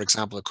person. So for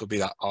example, it could be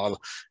that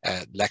all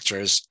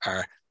lectures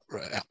are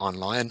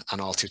online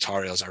and all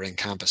tutorials are in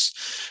campus.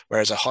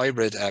 Whereas a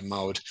hybrid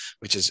mode,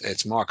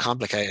 it's more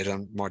complicated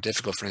and more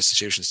difficult for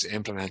institutions to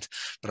implement,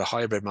 but a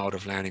hybrid mode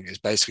of learning is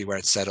basically where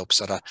it's set up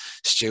so that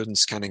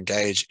students can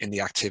engage in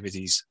the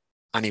activities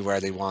anywhere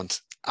they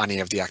want,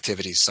 any of the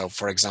activities. So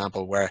for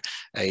example, where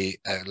a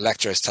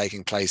lecture is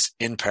taking place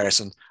in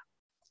person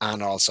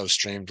and also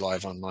streamed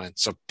live online,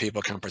 so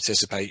people can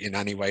participate in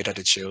any way that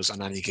they choose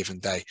on any given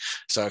day.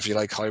 So if you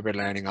like, hybrid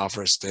learning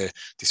offers the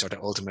sort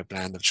of ultimate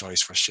blend of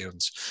choice for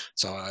students.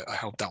 So I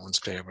hope that one's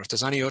clear. But if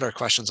there's any other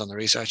questions on the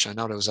research, I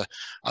know there was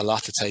a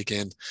lot to take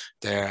in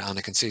there, and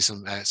I can see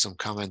some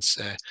comments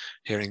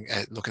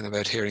looking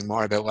about hearing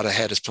more about what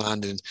AHEAD has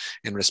planned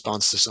in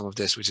response to some of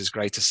this, which is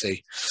great to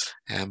see.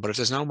 But if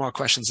there's no more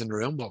questions in the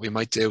room, what we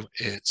might do,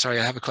 sorry,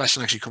 I have a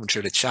question actually coming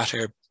through the chat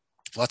here.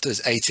 What does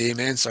AT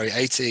mean? Sorry,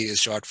 AT is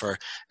short for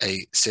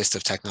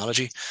assistive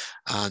technology.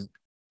 And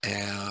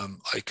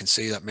I can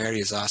see that Mary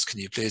has asked, can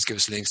you please give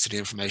us links to the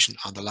information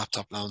on the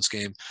laptop loan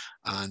scheme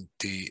and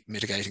the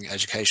Mitigating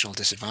Educational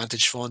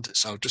Disadvantage Fund?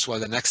 So just while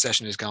the next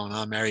session is going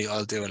on, Mary,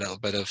 I'll do a little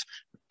bit of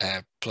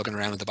plugging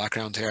around in the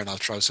background here, and I'll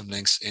throw some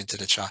links into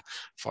the chat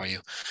for you.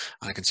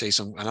 And I can see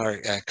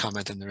another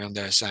comment in the room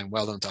there saying,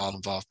 well done to all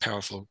involved,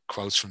 powerful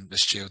quotes from the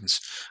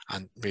students,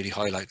 and really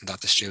highlighting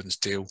that the students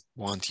do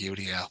want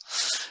UDL.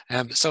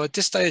 So at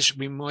this stage,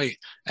 we might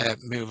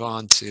move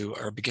on to,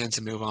 or begin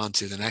to move on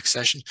to the next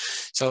session.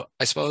 So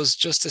I suppose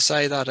just to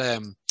say that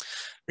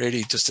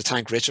really just to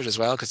thank Richard as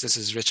well, because this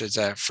is Richard's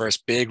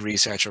first big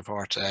research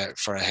report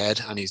for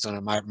AHEAD, and he's done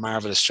a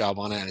marvellous job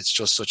on it, and it's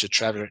just such a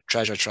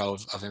treasure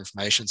trove of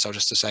information. So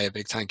just to say a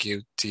big thank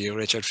you to you,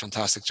 Richard.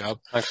 Fantastic job.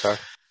 Thanks, sir.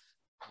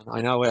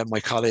 I know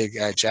my colleague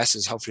Jess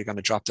is hopefully going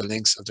to drop the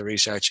links of the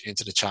research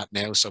into the chat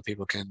now, so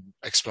people can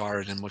explore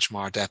it in much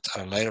more depth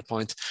at a later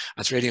point.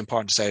 And it's really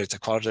important to say that the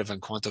qualitative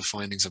and quantitative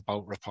findings of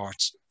both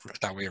reports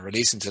that we are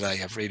releasing today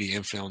have really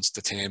influenced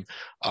the theme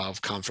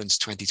of Conference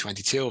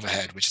 2022 of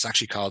AHEAD, which is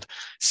actually called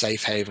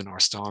Safe Haven or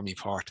Stormy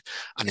Port.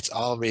 And it's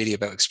all really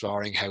about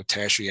exploring how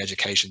tertiary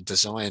education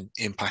design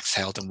impacts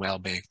health and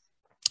well-being.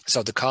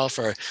 So the call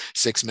for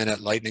 6-minute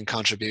lightning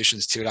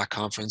contributions to that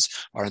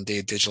conference, or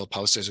indeed digital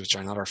posters, which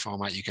are another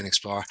format you can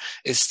explore,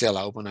 is still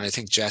open. And I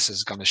think Jess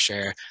is going to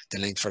share the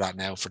link for that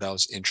now for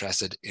those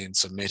interested in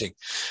submitting.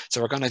 So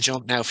we're going to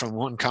jump now from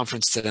one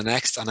conference to the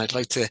next. And I'd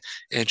like to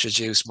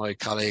introduce my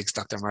colleagues,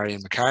 Dr.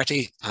 Marian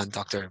McCarthy and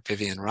Dr.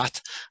 Vivian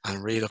Rath. And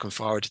I'm really looking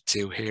forward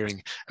to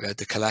hearing about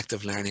the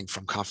collective learning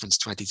from Conference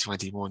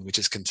 2021, which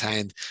is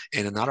contained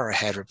in another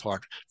AHEAD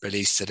report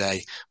released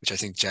today, which I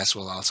think Jess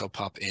will also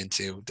pop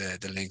into the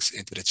links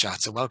into the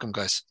chat. So welcome,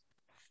 guys.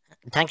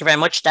 Thank you very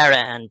much, Dara,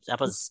 and that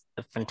was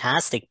a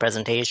fantastic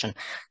presentation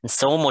and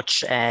so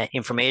much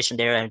information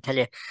there. I tell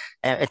you,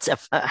 it's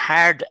a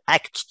hard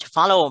act to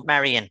follow,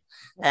 Marian,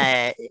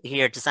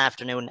 here this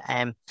afternoon.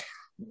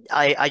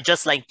 I'd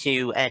just like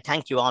to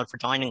thank you all for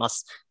joining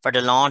us for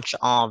the launch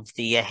of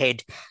the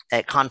AHEAD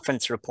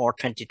Conference Report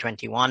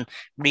 2021,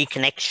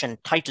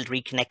 titled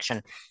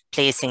Reconnection,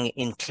 Placing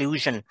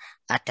Inclusion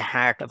at the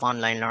Heart of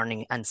Online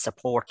Learning and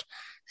Support.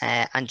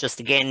 And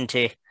just again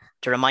to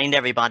remind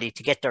everybody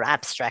to get their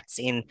abstracts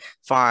in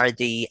for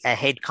the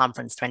AHEAD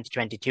Conference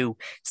 2022,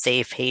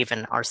 Safe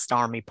Haven or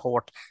Stormy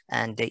Port,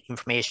 and the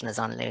information is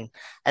online.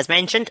 As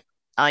mentioned,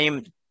 I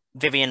am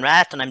Vivian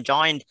Rath, and I'm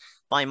joined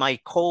by my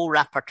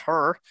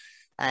co-rapporteur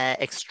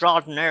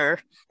extraordinaire,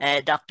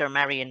 Dr.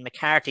 Marian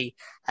McCarthy,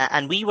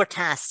 and we were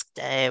tasked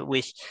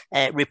with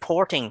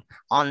reporting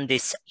on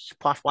this,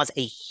 what was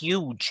a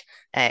huge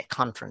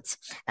conference.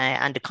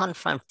 And the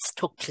conference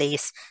took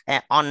place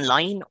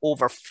online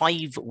over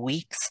 5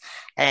 weeks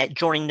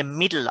during the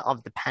middle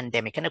of the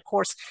pandemic. And of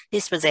course,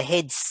 this was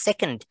AHEAD's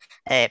second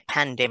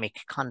pandemic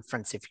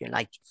conference, if you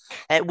like,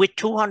 with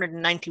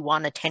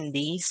 291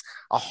 attendees,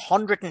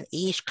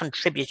 108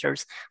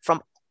 contributors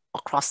from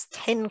across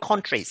 10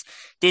 countries.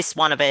 This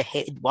one of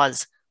AHEAD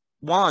was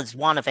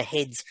one of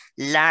AHEAD's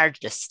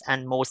largest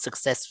and most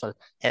successful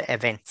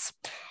events.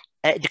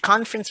 The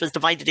conference was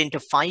divided into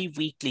 5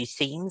 weekly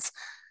themes.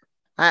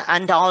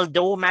 And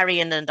although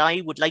Marian and I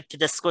would like to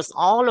discuss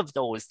all of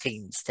those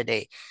themes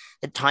today,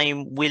 the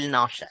time will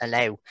not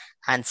allow.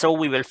 And so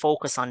we will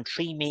focus on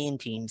 3 main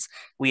themes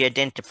we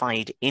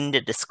identified in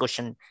the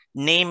discussion,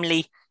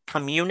 namely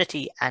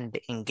community and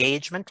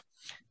engagement,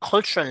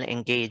 cultural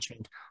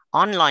engagement,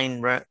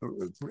 online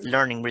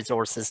learning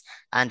resources,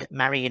 and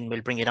Marian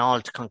will bring it all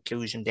to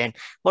conclusion then.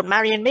 But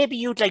Marian, maybe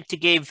you'd like to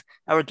give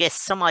our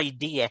guests some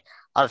idea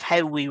of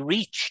how we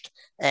reached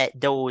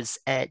those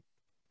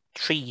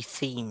 3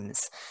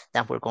 themes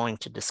that we're going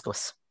to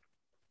discuss.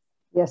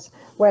 Yes,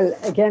 well,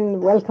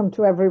 again, welcome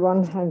to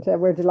everyone, and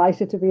we're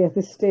delighted to be at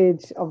this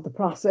stage of the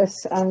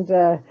process. And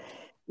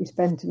we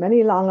spent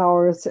many long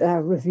hours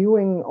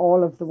reviewing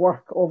all of the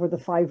work over the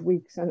 5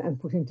 weeks and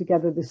putting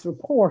together this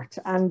report.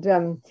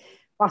 And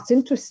what's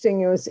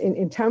interesting is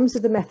in terms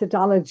of the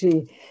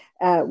methodology,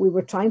 we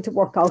were trying to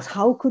work out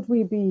how could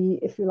we be,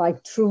 if you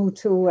like, true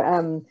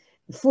to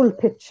the full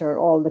picture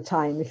all the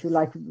time, if you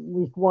like,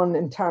 week 1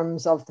 in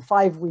terms of the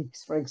 5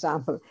 weeks, for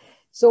example.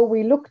 So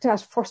we looked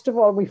at, first of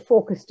all, we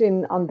focused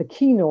in on the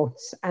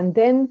keynotes, and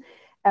then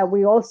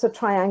we also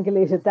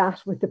triangulated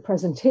that with the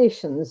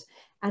presentations.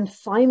 And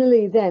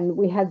finally, then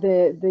we had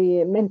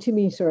the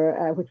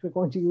Mentimeter, which we're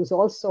going to use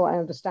also, I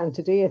understand,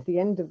 today at the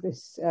end of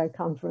this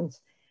conference.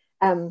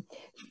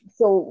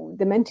 So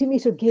the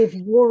Mentimeter gave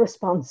your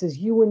responses,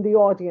 you in the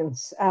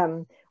audience,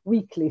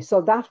 weekly.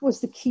 So that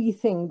was the key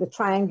thing, the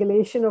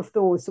triangulation of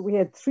those. So we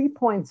had 3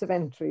 points of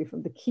entry,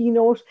 from the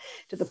keynote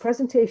to the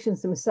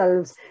presentations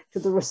themselves to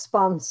the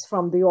response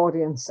from the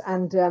audience.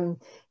 And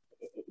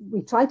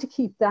we tried to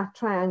keep that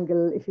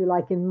triangle, if you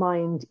like, in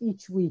mind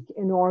each week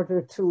in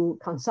order to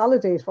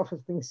consolidate what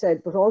was being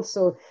said, but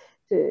also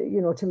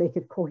to make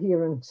it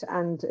coherent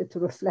and to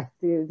reflect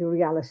the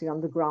reality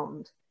on the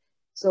ground.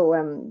 So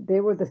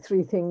they were the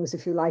 3 things,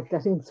 if you like,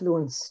 that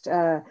influenced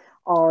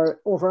our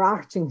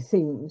overarching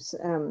themes,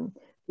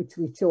 which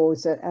we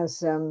chose.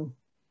 As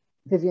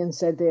Vivian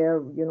said there,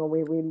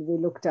 we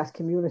looked at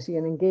community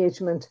and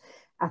engagement,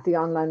 at the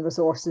online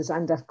resources,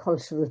 and at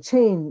cultural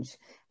change.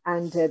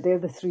 And they're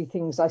the 3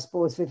 things, I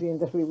suppose, Vivian,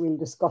 that we will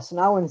discuss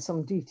now in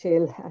some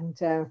detail. And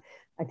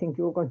I think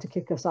you're going to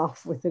kick us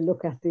off with a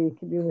look at the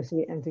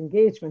community and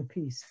engagement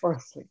piece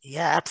firstly.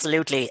 Yeah,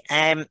 absolutely.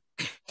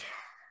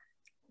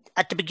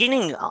 At the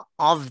beginning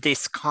of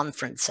this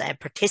conference,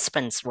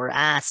 participants were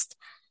asked,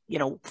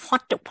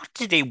 what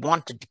do they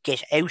want to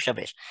get out of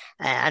it?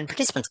 And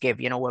participants gave,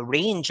 a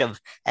range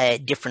of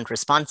different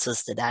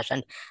responses to that.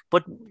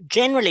 But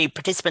generally,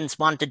 participants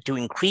wanted to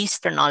increase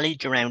their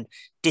knowledge around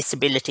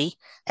disability,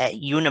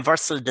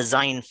 universal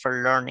design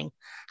for learning,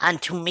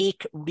 and to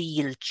make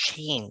real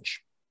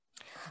change.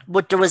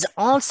 But there was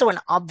also an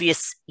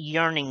obvious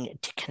yearning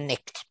to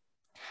connect.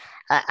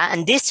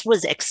 And this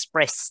was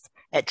expressed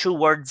through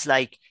words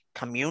like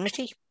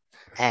community,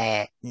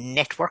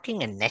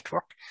 networking and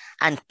network,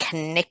 and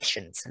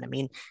connections. And I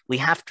mean, we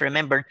have to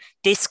remember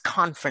this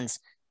conference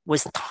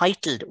was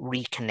titled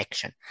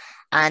Reconnection.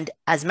 And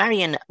as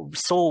Marian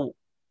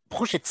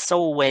put it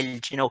so well,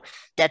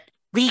 that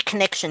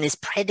reconnection is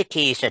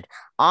predicated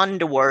on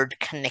the word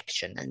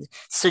connection, and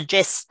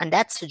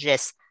that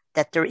suggests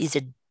that there is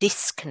a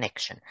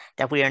disconnection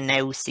that we are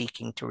now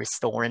seeking to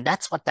restore. And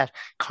that's what that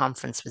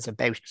conference was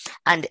about.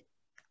 And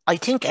I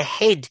think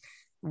AHEAD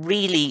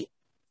really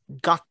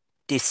got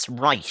this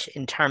right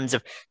in terms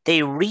of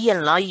they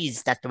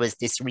realized that there was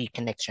this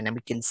reconnection, and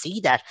we can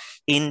see that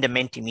in the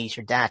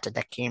Mentimeter data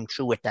that came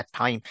through at that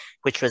time,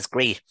 which was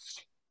great.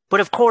 But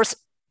of course,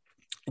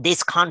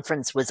 this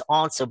conference was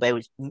also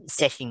about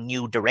setting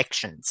new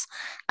directions.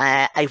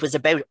 It was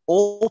about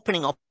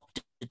opening up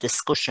the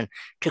discussion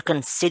to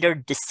consider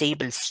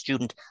disabled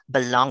student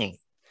belonging,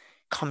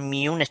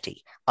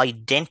 community,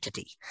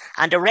 identity,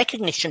 and a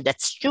recognition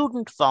that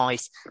student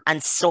voice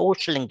and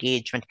social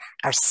engagement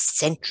are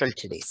central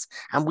to this.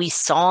 And we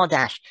saw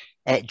that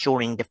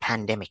during the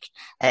pandemic,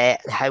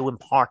 how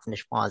important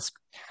it was.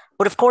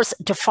 But of course,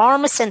 to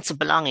form a sense of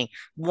belonging,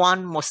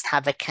 one must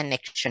have a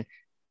connection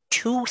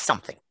to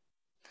something.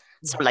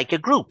 So like a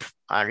group,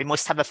 or you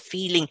must have a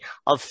feeling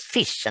of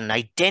fit and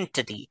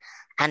identity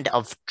and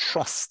of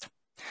trust.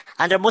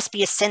 And there must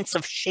be a sense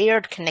of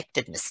shared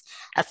connectedness,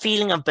 a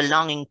feeling of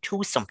belonging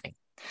to something.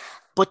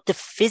 But the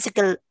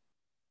physical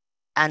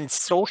and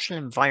social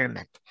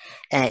environment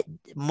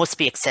must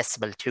be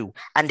accessible too.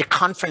 And the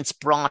conference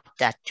brought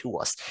that to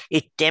us.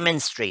 It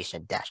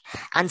demonstrated that.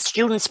 And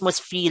students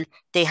must feel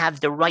they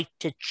have the right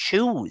to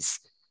choose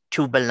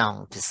to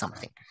belong to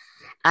something,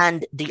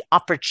 and the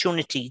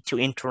opportunity to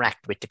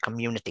interact with the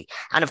community.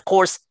 And of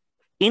course,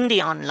 in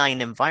the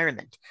online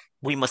environment,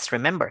 we must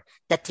remember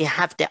that you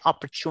have the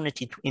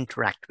opportunity to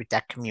interact with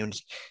that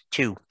community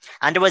too.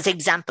 And there was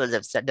examples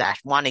of that.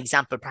 One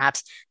example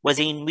perhaps was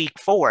in week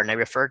 4, and I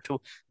referred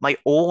to my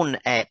own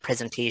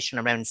presentation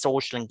around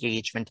social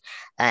engagement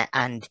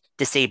and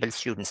disabled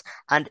students.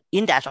 And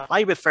in that,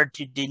 I referred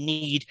to the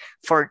need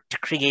to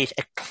create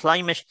a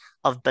climate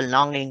of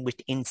belonging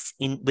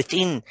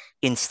within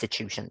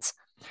institutions.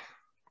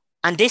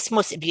 And this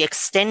must be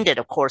extended,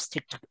 of course,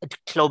 to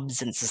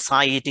clubs and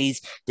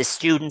societies, the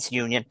Students'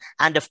 Union,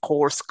 and of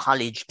course,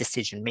 college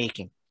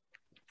decision-making.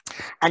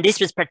 And this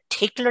was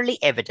particularly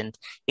evident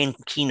in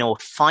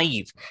Keynote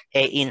 5,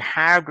 in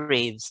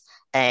Hargrave's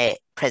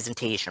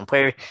presentation,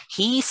 where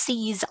he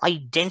sees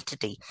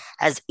identity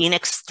as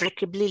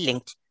inextricably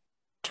linked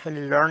to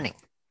learning.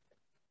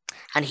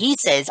 And he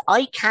says,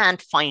 I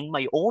can't find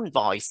my own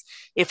voice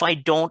if I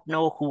don't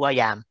know who I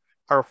am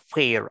or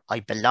where I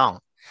belong.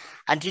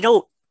 And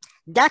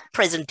that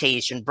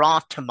presentation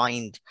brought to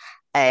mind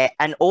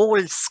an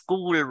old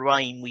school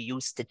rhyme we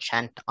used to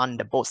chant on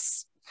the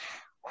bus.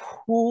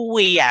 Who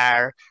we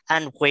are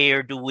and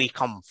where do we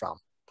come from?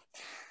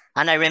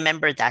 And I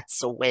remember that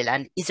so well.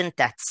 And isn't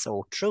that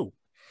so true?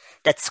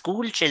 That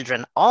school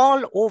children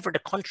all over the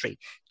country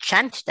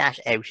chant that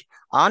out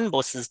on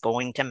buses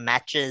going to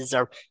matches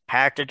or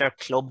part of their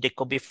club. They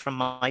could be from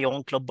my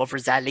own club,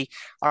 Buffers Alley,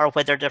 or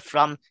whether they're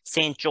from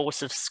St.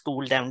 Joseph's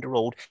School down the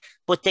road.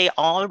 But they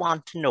all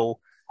want to know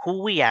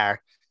who we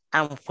are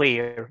and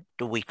where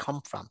do we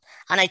come from.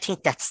 And I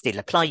think that still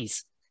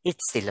applies.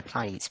 It still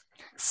applies.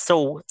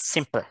 So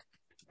simple.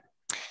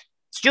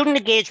 Student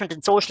engagement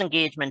and social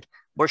engagement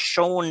were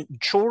shown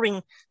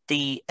during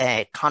the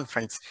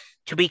conference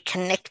to be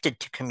connected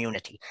to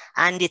community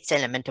and its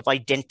element of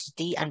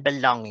identity and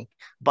belonging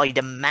by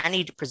the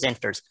many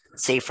presenters,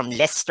 say from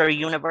Leicester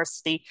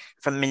University,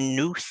 from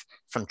Maynooth,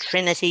 from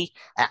Trinity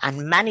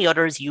and many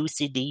others,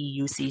 UCD,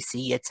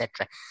 UCC,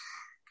 etc.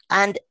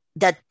 And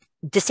that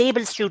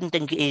disabled student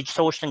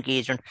social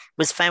engagement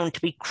was found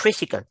to be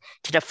critical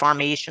to the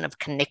formation of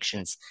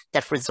connections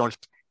that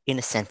result in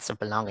a sense of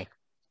belonging.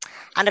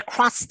 And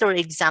across their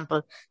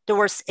example, there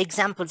were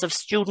examples of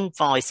student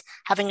voice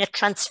having a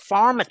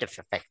transformative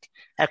effect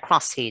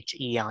across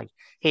HEI.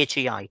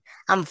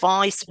 And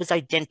voice was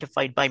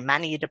identified by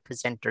many of the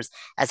presenters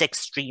as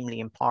extremely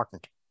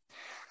important.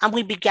 And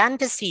we began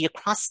to see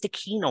across the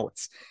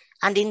keynotes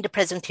and in the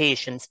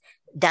presentations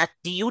that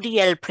the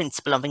UDL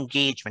principle of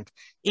engagement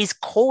is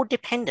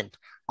codependent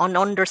on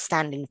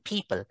understanding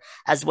people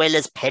as well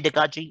as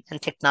pedagogy and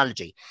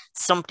technology,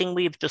 something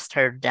we've just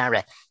heard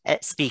Dara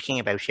speaking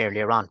about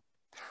earlier on.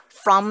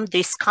 From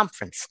this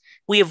conference,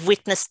 we have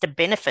witnessed the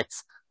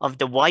benefits of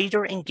the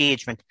wider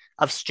engagement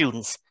of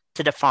students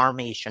to the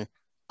formation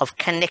of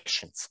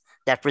connections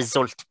that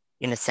result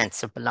in a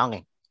sense of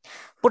belonging.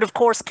 But of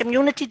course,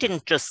 community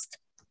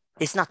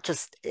is not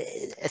just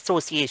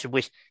associated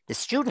with the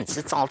students,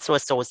 it's also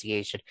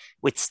associated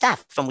with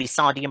staff. And we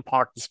saw the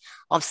importance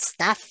of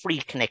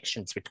staff-free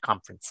connections with the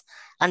conference.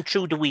 And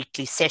through the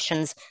weekly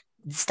sessions,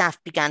 the staff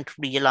began to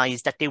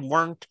realize that they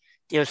weren't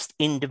just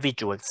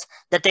individuals,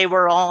 that they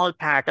were all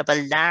part of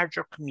a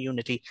larger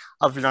community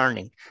of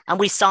learning. And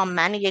we saw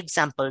many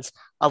examples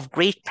of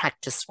great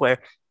practice where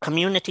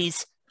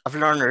communities of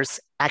learners,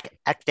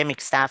 academic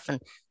staff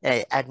and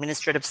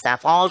administrative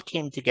staff all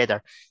came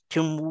together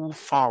to move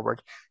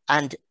forward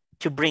and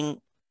to bring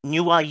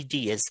new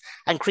ideas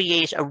and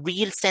create a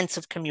real sense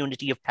of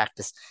community of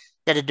practice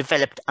that had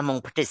developed among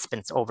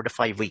participants over the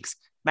 5 weeks.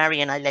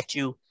 Marian, I let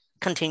you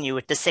continue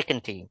with the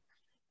second theme.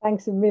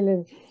 Thanks a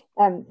million.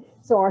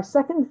 So our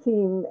second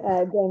theme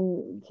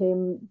then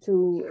came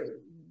to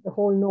the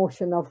whole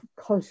notion of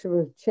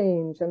cultural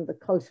change and the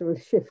cultural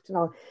shift.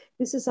 Now,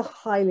 this is a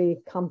highly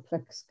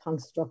complex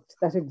construct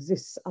that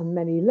exists on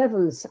many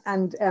levels.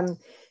 And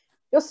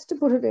just to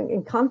put it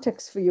in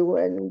context for you,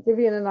 and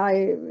Vivian and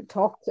I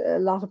talked a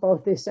lot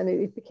about this, and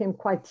it became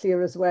quite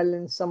clear as well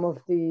in some of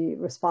the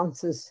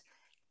responses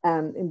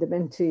in the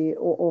Menti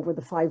over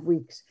the 5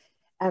 weeks.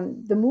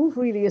 The move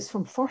really is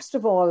from, first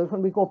of all,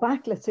 when we go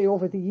back, let's say,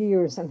 over the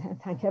years, and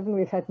thank heaven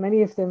we've had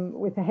many of them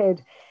with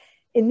ahead.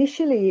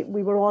 Initially,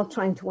 we were all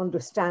trying to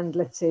understand,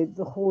 let's say,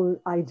 the whole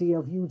idea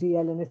of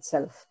UDL in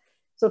itself.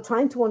 So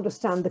trying to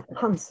understand the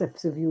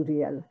concepts of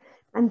UDL.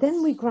 And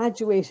then we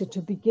graduated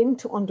to begin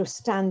to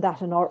understand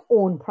that in our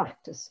own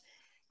practice.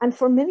 And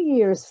for many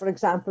years, for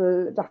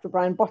example, Dr.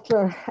 Brian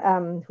Butler,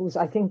 who's,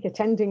 I think,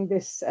 attending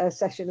this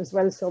session as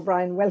well. So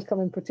Brian,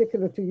 welcome in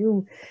particular to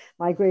you,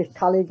 my great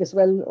colleague as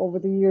well over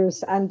the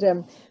years.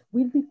 And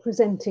we'll be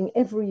presenting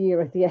every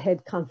year at the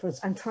AHEAD conference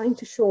and trying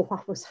to show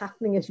what was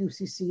happening at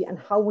UCC and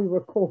how we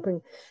were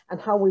coping and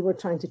how we were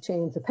trying to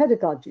change the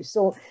pedagogy.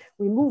 So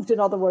we moved,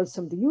 in other words,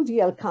 from the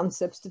UDL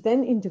concepts to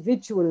then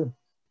individual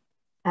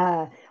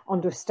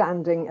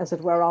understanding, as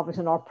it were, of it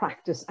in our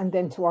practice, and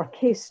then to our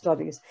case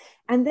studies.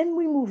 And then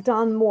we moved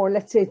on more,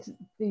 let's say, to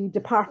the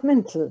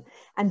departmental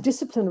and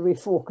disciplinary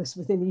focus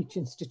within each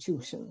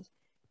institution.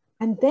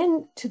 And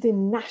then to the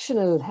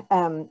national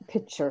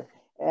picture,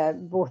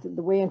 both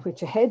the way in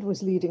which AHEAD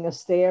was leading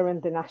us there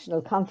and the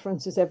national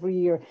conferences every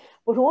year,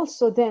 but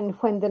also then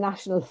when the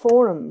National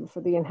Forum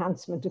for the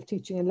Enhancement of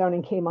Teaching and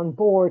Learning came on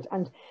board,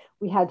 and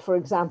we had, for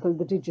example,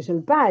 the digital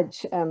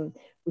badge,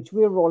 which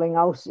we're rolling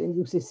out in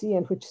UCC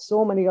and which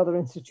so many other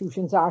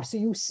institutions are. So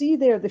you see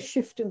there the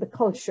shift in the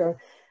culture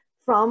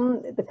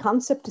from the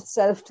concept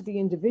itself to the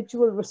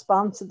individual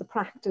response of the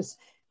practice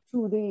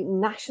to the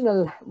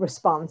national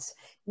response.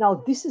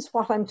 Now, this is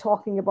what I'm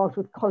talking about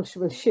with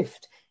cultural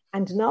shift.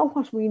 And now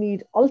what we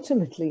need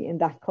ultimately in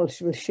that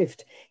cultural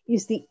shift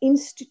is the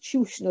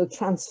institutional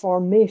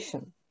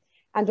transformation.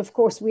 And of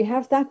course, we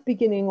have that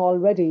beginning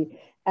already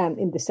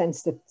in the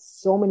sense that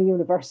so many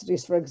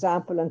universities, for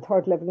example, and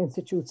third level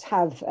institutes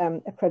have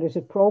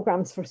accredited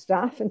programs for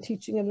staff in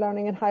teaching and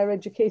learning in higher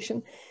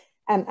education,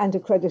 and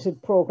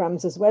accredited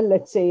programs as well,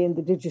 let's say in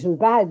the digital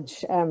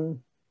badge,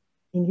 in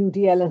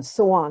UDL and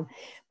so on.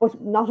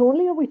 But not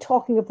only are we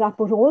talking of that,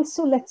 but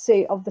also, let's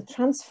say, of the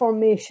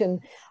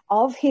transformation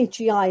of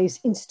HEIs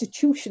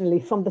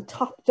institutionally from the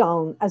top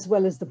down as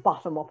well as the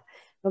bottom up.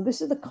 Now,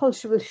 this is the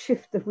cultural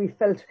shift that we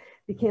felt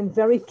became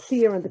very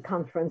clear in the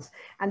conference.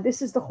 And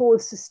this is the whole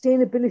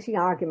sustainability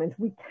argument.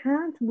 We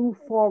can't move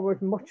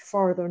forward much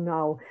further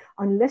now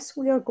unless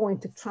we are going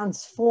to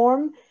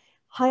transform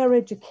higher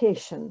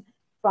education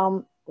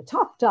from the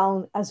top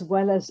down as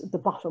well as the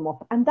bottom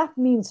up. And that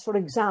means, for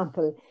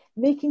example,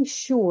 making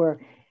sure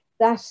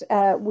that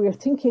we're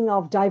thinking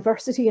of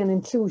diversity and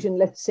inclusion,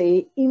 let's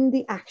say, in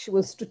the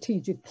actual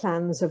strategic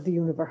plans of the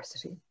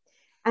university.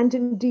 And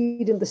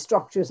indeed in the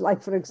structures,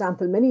 like, for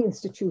example, many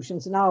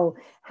institutions now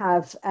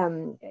have,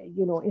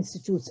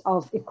 institutes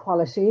of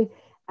equality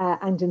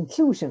and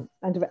inclusion.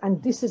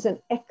 And this is an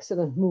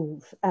excellent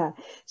move.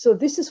 So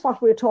this is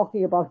what we're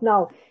talking about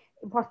now.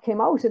 what came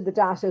out in the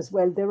data as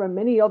well, there are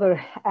many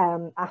other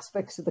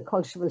aspects of the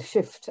cultural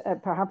shift,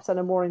 perhaps on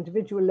a more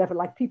individual level,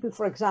 like people,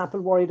 for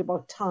example, worried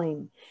about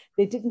time.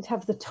 They didn't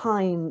have the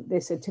time, they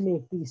said, to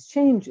make these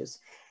changes.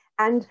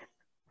 And,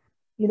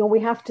 you know, we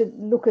have to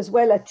look as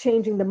well at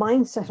changing the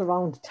mindset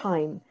around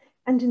time.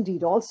 And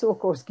indeed also, of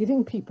course,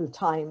 giving people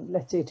time,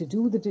 let's say, to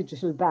do the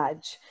digital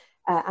badge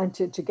and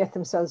to get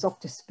themselves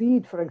up to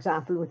speed, for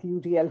example, with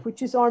UDL,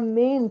 which is our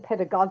main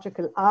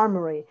pedagogical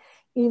armory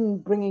in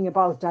bringing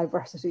about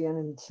diversity and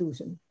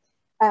inclusion.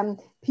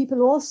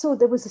 People also,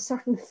 there was a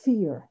certain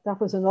fear.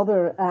 That was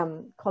another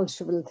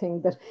cultural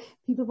thing, that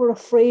people were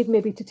afraid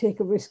maybe to take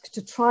a risk,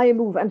 to try a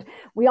move. And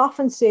we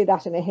often say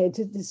that in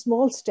AHEAD, the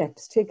small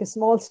steps, take a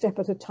small step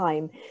at a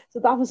time. So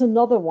that was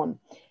another one.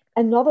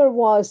 Another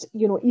was,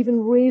 you know,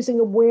 even raising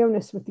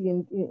awareness with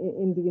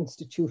in the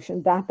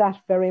institution,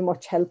 that very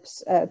much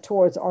helps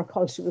towards our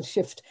cultural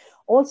shift.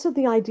 Also,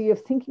 the idea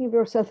of thinking of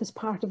yourself as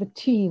part of a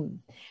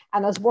team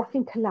and as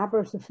working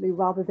collaboratively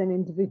rather than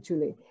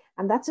individually.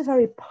 And that's a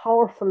very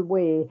powerful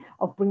way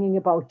of bringing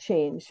about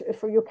change.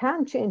 For you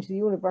can't change the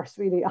universe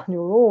really on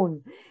your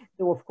own,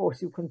 though of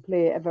course you can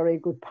play a very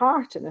good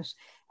part in it.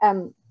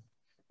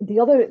 The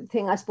other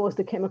thing I suppose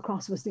that came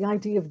across was the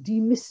idea of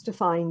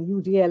demystifying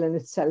UDL in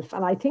itself.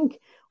 And I think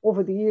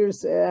over the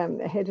years,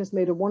 AHEAD has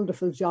made a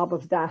wonderful job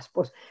of that.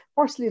 But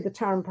firstly, the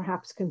term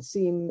perhaps can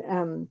seem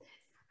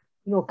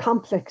you know,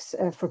 complex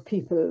for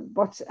people.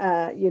 But,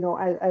 you know,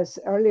 as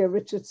earlier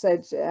Richard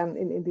said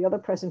in the other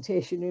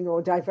presentation, you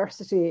know,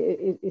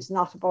 diversity is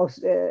not about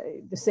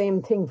the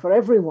same thing for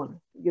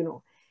everyone, you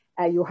know.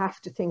 You have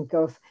to think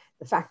of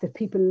the fact that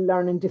people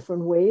learn in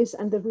different ways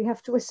and that we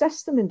have to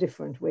assess them in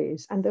different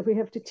ways and that we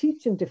have to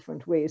teach in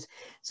different ways.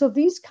 So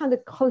these kind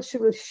of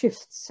cultural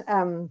shifts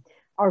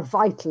are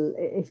vital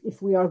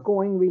if we are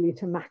going really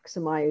to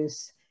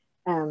maximize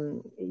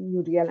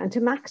UDL and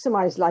to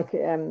maximize, like,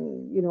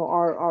 you know,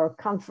 our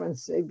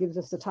conference gives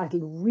us the title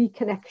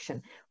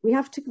Reconnection. We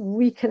have to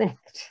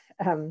reconnect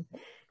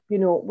you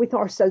know, with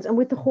ourselves and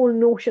with the whole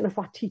notion of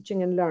what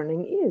teaching and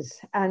learning is.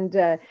 And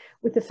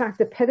with the fact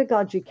that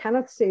pedagogy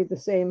cannot stay the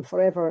same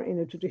forever in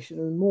a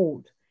traditional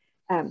mode.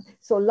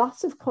 So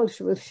lots of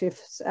cultural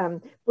shifts,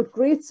 but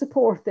great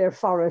support there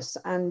for us.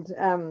 And,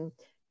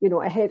 you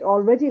know, AHEAD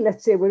already,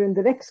 let's say we're in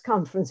the next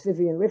conference,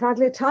 Vivian. We've had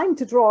time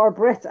to draw our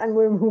breath and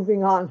we're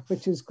moving on,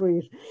 which is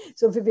great.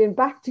 So Vivian,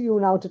 back to you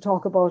now to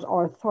talk about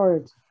our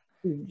third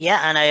theme.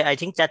 Yeah, and I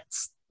think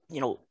that's, you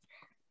know,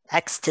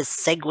 acts to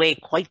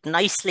segue quite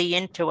nicely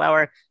into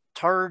our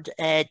third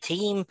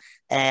theme,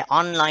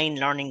 online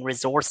learning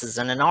resources.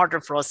 And in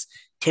order for us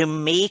to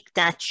make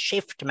that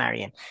shift,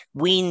 Marian,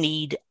 we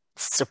need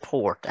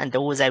support, and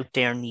those out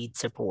there need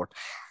support.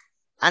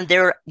 And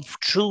there,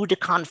 through the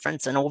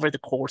conference and over the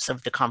course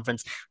of the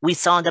conference, we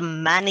saw the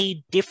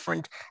many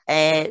different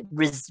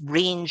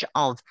range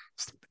of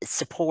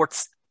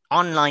supports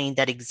online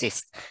that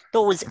exist.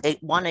 Those,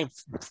 one of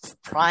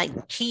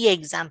key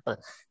example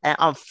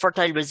of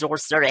fertile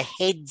resources are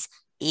AHEAD's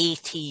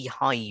AT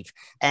Hive,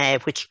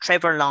 which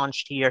Trevor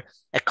launched here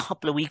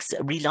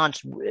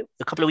relaunched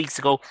a couple of weeks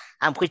ago,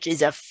 and which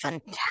is a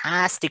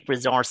fantastic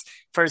resource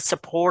for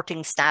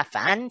supporting staff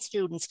and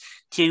students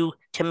to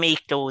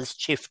make those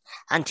shift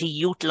and to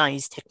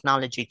utilize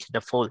technology to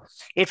the full.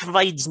 It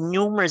provides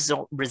numerous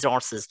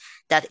resources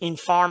that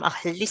inform a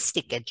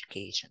holistic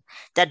education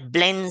that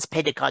blends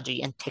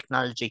pedagogy and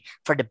technology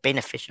for the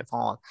benefit of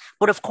all.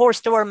 But of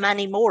course, there were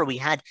many more. We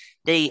had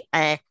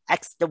an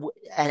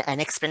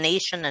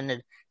explanation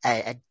and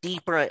a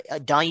deeper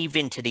dive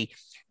into the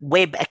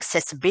web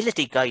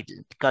accessibility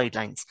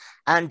guidelines,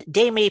 and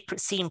they may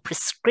seem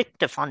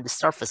prescriptive on the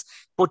surface,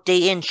 but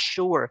they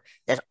ensure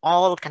that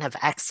all can have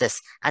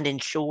access and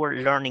ensure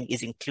learning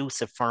is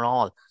inclusive for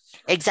all.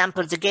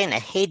 Examples again,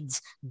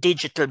 AHEAD's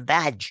digital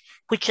badge,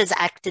 which has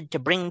acted to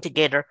bring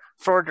together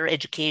further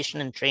education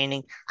and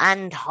training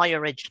and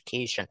higher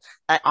education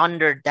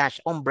under that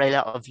umbrella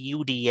of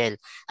UDL,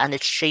 and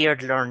it's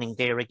shared learning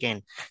there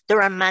again.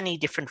 There are many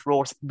different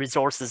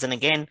resources, and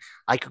again,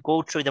 I could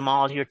go through them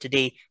all here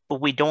today, but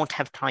we don't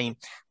have time.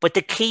 But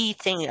the key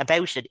thing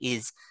about it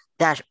is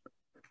that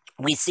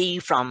we see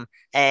from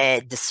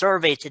the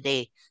survey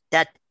today,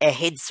 that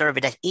AHEAD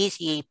survey, that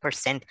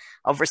 88%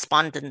 of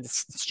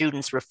respondents,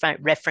 students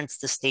reference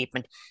the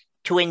statement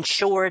to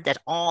ensure that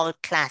all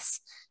class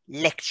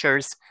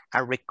lectures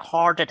are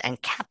recorded and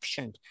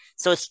captioned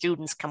so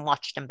students can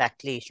watch them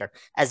back later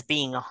as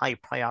being a high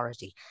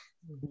priority.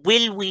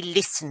 Will we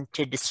listen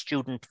to the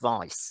student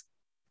voice?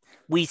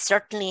 We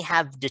certainly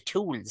have the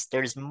tools.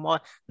 There's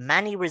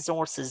many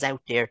resources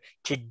out there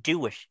to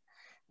do it.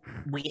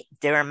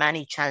 There are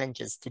many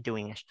challenges to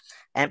doing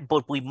it,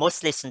 but we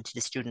must listen to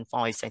the student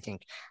voice, I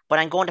think. But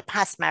I'm going to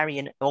pass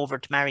over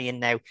to Marian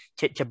now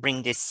to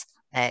bring this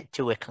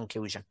to a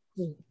conclusion.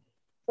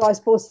 So I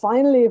suppose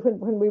finally,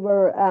 when we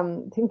were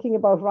thinking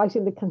about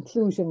writing the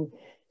conclusion,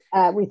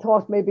 we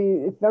thought maybe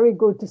it's very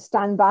good to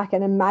stand back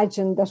and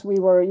imagine that we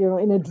were, you know,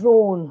 in a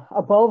drone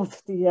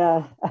above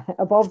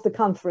the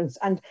conference,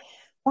 and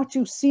what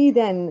you see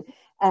then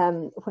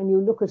when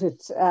you look at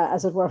it,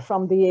 as it were,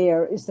 from the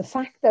air, is the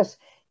fact that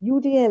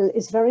UDL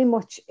is very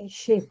much a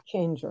shape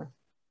changer.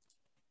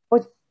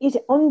 But it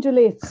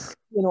undulates,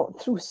 you know,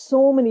 through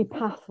so many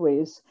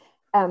pathways,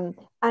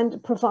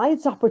 and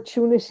provides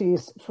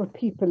opportunities for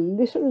people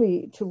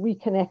literally to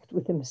reconnect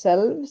with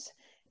themselves,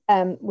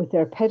 with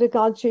their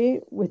pedagogy,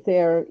 with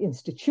their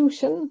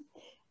institution.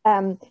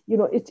 You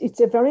know, it's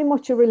a very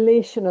much a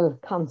relational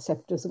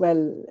concept as well,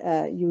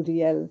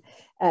 UDL,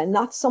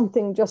 not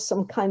something, just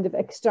some kind of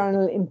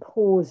external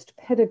imposed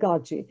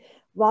pedagogy.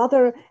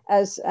 Rather,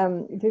 as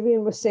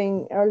Vivian was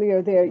saying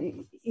earlier there,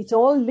 it's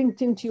all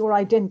linked into your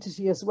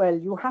identity as well.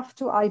 You have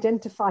to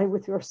identify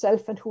with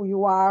yourself and who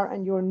you are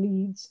and your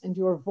needs and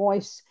your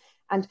voice.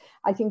 And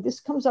I think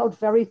this comes out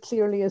very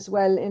clearly as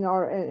well in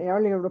our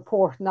earlier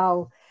report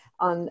now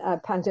on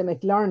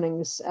pandemic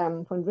learnings,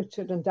 when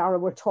Richard and Dara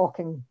were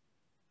talking.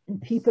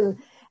 And people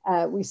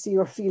we see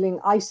are feeling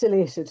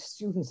isolated,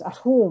 students at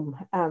home.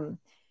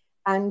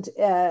 And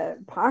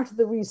part of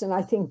the reason,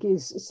 I think,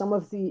 is some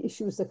of the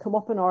issues that come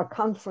up in our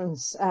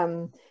conference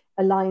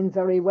align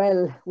very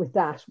well with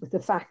that, with the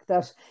fact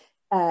that,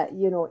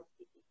 you know,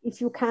 if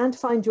you can't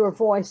find your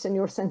voice and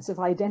your sense of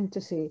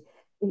identity,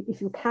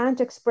 if you can't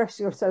express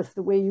yourself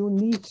the way you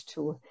need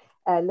to,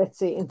 let's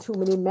say in too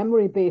many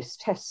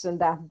memory-based tests and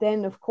that,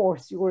 then of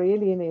course you are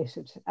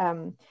alienated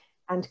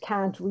and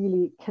can't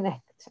really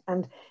connect.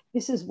 And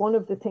this is one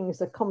of the things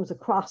that comes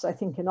across, I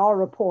think, in our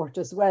report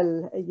as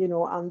well, you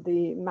know, on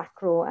the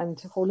macro and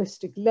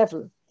holistic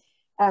level.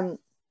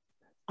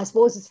 I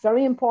suppose it's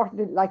very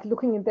important, like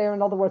looking at there,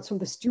 in other words, from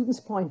the student's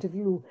point of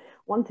view,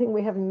 one thing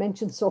we haven't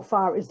mentioned so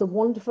far is the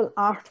wonderful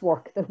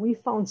artwork that we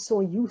found so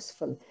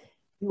useful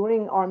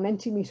during our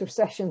Mentimeter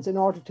sessions in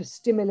order to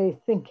stimulate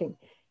thinking.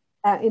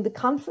 In the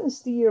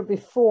conference the year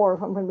before,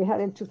 when we had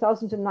in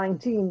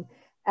 2019,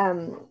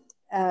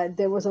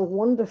 there was a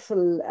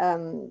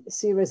wonderful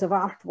series of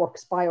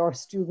artworks by our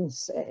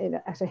students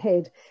at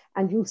AHEAD,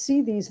 and you'll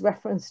see these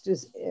referenced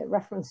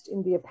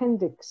in the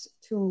appendix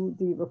to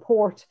the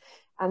report,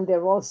 and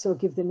they'll also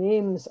give the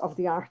names of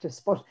the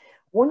artists. But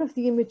one of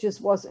the images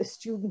was a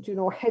student, you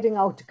know, heading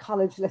out to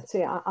college, let's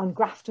say on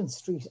Grafton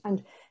Street,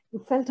 and you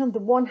felt on the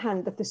one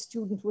hand that the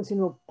student was, you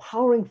know,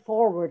 powering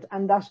forward,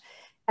 and that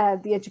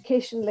the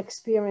educational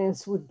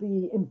experience would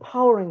be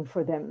empowering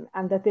for them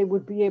and that they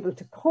would be able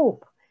to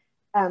cope.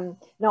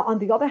 Now, on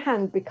the other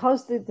hand,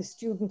 because the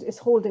student is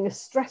holding a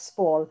stress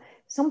ball,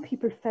 some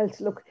people felt,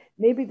 look,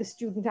 maybe the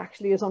student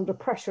actually is under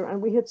pressure.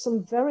 And we had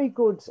some very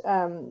good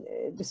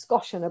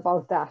discussion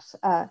about that.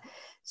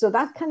 So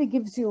that kind of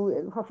gives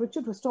you what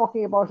Richard was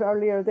talking about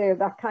earlier there,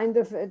 that kind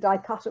of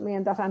dichotomy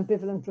and that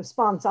ambivalent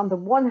response. On the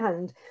one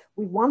hand,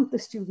 we want the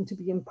student to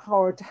be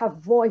empowered, to have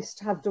voice,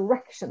 to have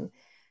direction.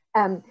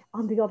 On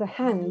the other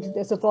hand,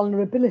 there's a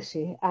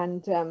vulnerability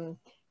and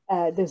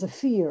there's a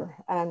fear,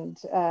 and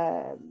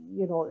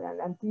you know,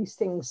 and these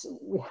things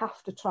we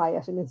have to try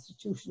at an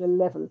institutional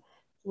level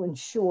to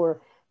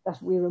ensure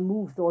that we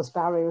remove those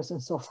barriers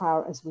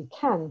insofar as we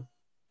can.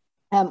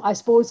 I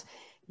suppose,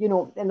 you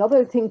know,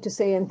 another thing to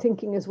say, and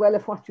thinking as well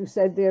of what you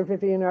said there,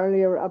 Vivian,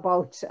 earlier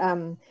about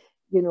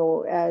you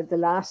know, the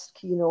last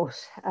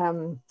keynote,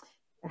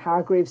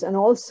 Hargreaves, and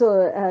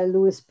also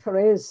Luis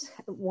Perez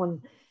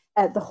one.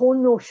 The whole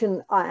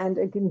notion, and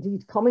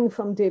indeed coming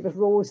from David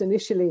Rose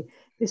initially,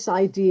 this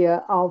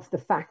idea of the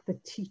fact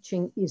that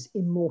teaching is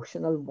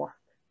emotional work.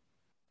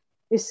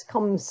 This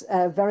comes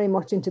very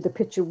much into the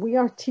picture. We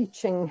are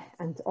teaching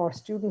and our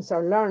students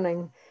are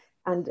learning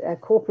and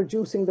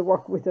co-producing the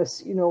work with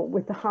us, you know,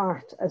 with the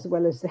heart as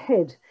well as the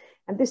head.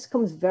 And this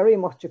comes very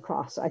much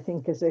across, I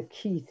think, as a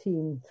key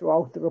theme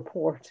throughout the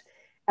report.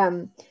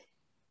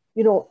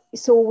 You know,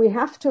 so we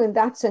have to, in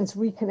that sense,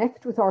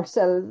 reconnect with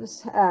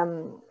ourselves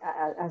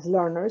as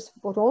learners,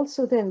 but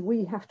also then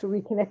we have to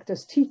reconnect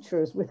as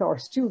teachers with our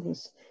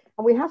students.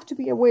 And we have to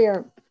be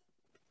aware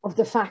of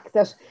the fact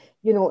that,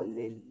 you know,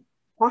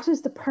 what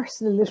is the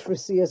personal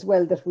literacy as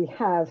well that we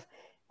have?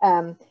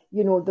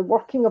 You know, the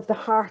working of the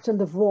heart and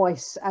the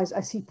voice,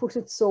 as he put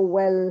it so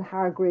well,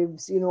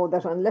 Hargreaves, you know,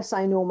 that unless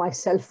I know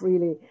myself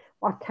really,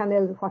 what can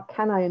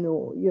I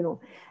know, you know?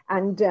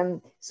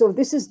 And so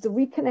this is, the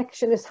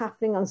reconnection is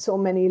happening on so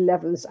many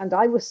levels. And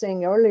I was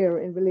saying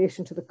earlier in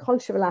relation to the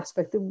cultural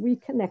aspect, the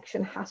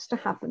reconnection has to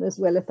happen as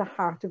well at the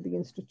heart of the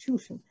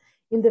institution,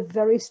 in the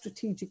very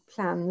strategic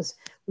plans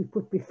we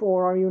put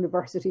before our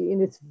university, in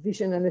its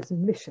vision and its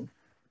mission.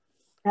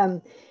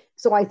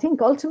 So I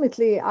think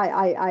ultimately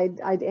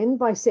I'd end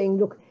by saying,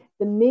 look,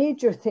 the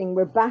major thing,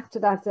 we're back to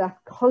that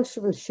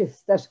cultural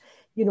shift that,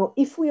 you know,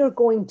 if we are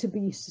going to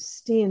be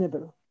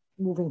sustainable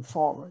moving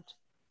forward,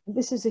 and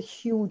this is a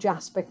huge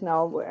aspect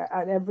now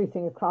at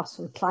everything across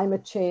from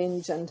climate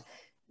change and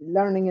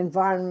learning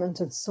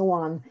environment and so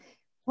on,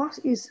 what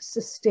is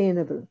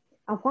sustainable?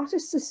 And what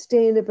is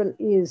sustainable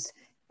is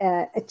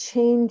a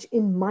change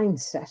in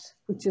mindset,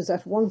 which is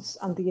at once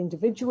on the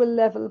individual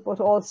level,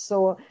 but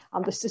also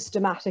on the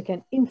systematic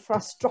and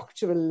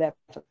infrastructural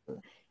level.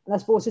 And I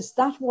suppose it's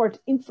that word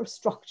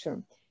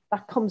infrastructure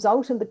that comes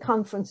out in the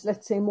conference,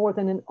 let's say, more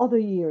than in other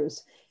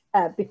years,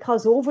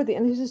 because and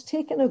it has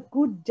taken a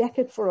good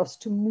decade for us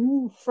to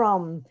move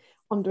from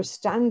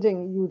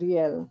understanding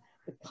UDL,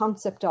 the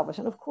concept of it.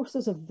 And of course,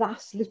 there's a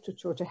vast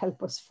literature to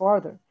help us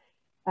further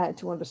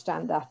to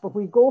understand that. But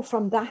we go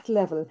from that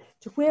level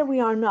to where we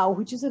are now,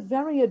 which is a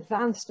very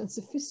advanced and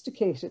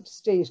sophisticated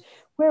state,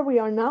 where we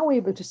are now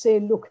able to say,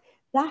 look,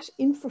 that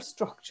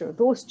infrastructure,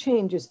 those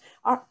changes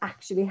are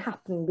actually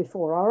happening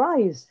before our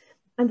eyes.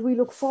 And we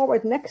look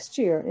forward next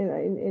year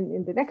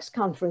in the next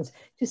conference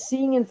to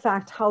seeing, in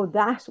fact, how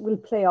that will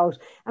play out.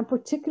 And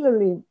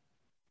particularly,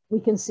 we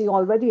can see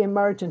already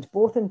emergent,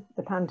 both in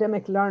the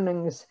pandemic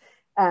learnings,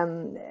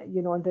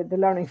 you know, the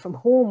learning from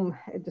home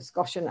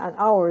discussion and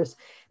ours,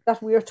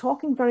 that we are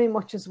talking very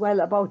much as well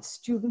about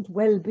student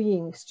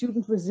well-being,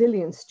 student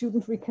resilience,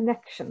 student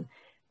reconnection,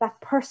 that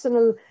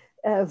personal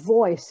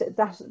voice,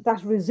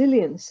 that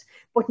resilience.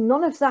 But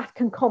none of that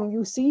can come.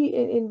 You see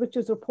in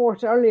Richard's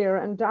report earlier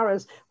and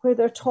Dara's, where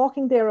they're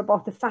talking there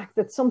about the fact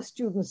that some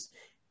students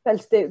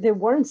felt they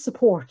weren't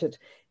supported.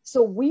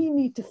 So we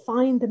need to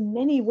find the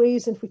many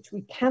ways in which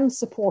we can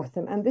support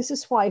them. And this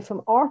is why,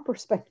 from our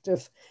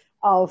perspective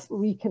of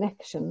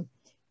reconnection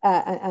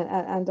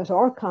and at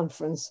our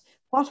conference,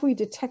 what we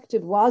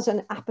detected was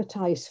an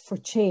appetite for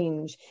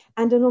change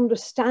and an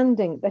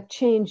understanding that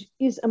change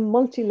is a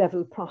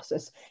multi-level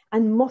process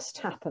and must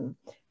happen,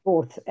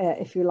 both,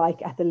 if you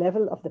like, at the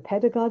level of the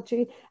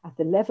pedagogy, at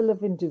the level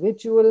of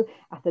individual,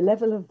 at the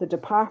level of the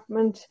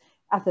department,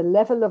 at the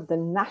level of the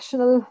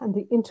national and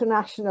the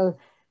international.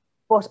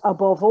 But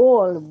above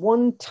all,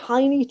 one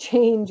tiny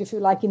change, if you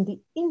like, in the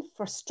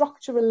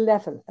infrastructural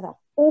level, that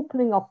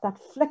opening up, that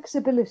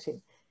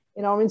flexibility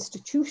in our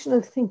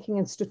institutional thinking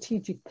and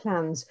strategic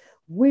plans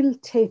will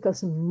take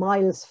us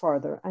miles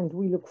further. And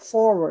we look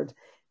forward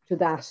to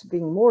that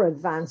being more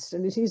advanced,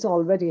 and it is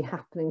already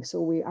happening. So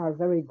we are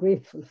very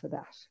grateful for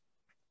that.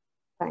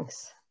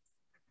 Thanks.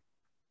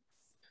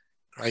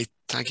 Great.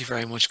 Thank you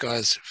very much,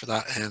 guys, for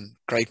that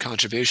great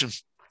contribution.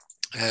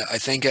 I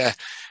think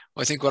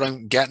what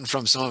I'm getting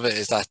from some of it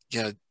is that,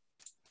 you know,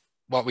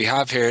 what we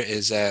have here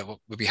is what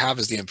we have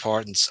is the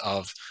importance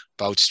of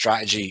both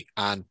strategy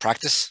and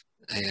practice.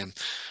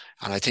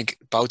 And I think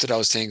both of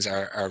those things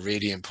are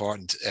really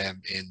important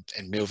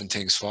in moving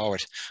things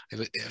forward.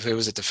 If it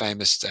was at the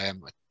famous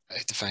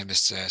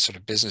sort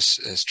of business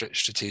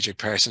strategic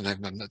person,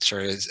 I'm not sure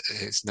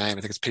his name,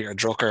 I think it's Peter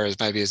Drucker is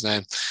maybe his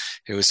name,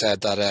 who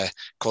said that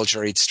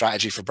culture eats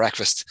strategy for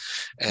breakfast.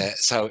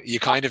 So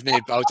you kind of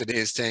need both of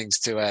these things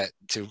to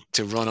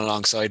run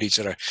alongside each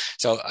other.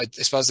 So I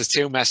suppose there's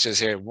two messages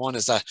here. One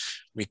is that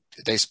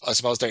I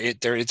suppose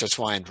they're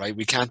intertwined, right?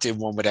 We can't do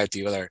one without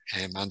the other,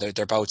 and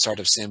they're both sort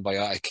of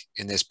symbiotic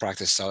in this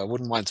practice. So I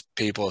wouldn't want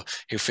people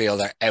who feel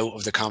they're out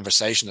of the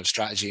conversation of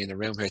strategy in the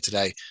room here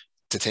today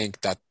to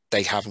think that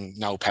they have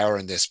no power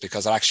in this,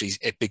 because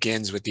it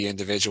begins with the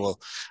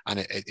individual and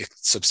it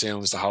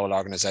subsumes the whole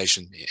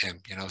organization,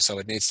 you know, so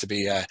it needs to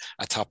be a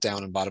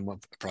top-down and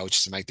bottom-up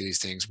approach to make these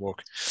things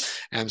work.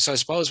 So I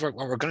suppose what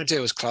we're going to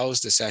do is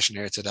close the session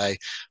here today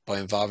by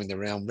involving the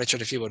room.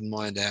 Richard, if you wouldn't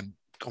mind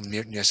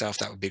unmuting yourself,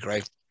 that would be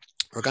great.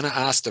 We're going to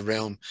ask the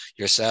room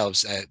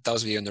yourselves,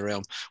 those of you in the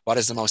room, what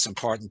is the most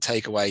important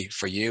takeaway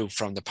for you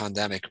from the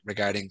pandemic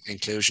regarding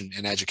inclusion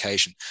in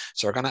education?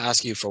 So we're going to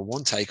ask you for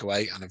one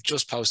takeaway, and I've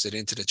just posted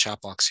into the chat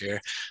box here,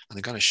 and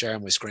I'm going to share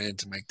my screen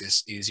to make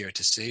this easier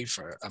to see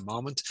for a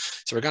moment.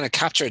 So we're going to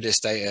capture this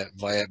data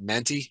via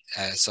Menti.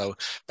 So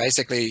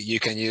basically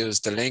you can use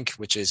the link,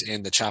 which is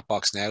in the chat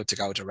box now, to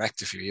go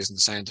direct if you're using the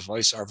same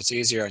device, or if it's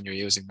easier and you're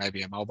using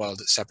maybe a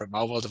separate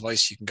mobile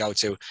device, you can go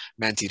to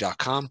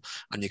menti.com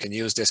and you can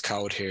use this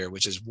code here,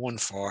 which is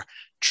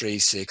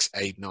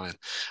 143689,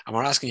 and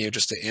we're asking you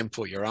just to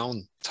input your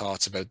own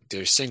thoughts about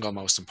the single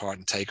most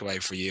important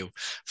takeaway for you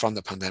from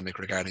the pandemic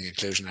regarding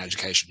inclusion in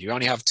education. You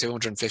only have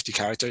 250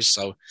 characters,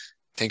 so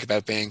think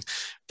about being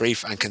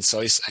brief and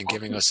concise and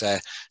giving us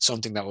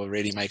something that will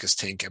really make us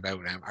think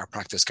about our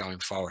practice going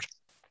forward.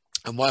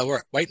 And while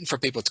we're waiting for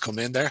people to come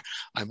in there,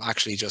 I'm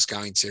actually just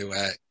going to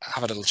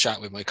have a little chat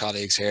with my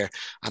colleagues here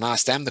and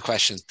ask them the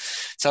question.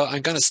 So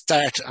I'm going to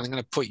start, I'm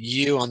going to put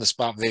you on the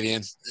spot,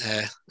 Vivian.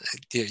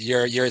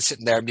 You're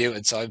sitting there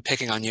muted, so I'm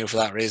picking on you for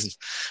that reason.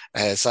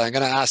 So I'm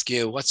going to ask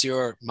you, what's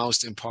your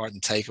most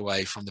important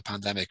takeaway from the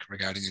pandemic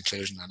regarding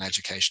inclusion and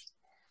education?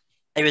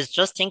 I was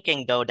just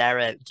thinking though,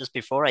 Dara, just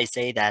before I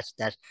say that,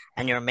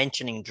 and you're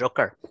mentioning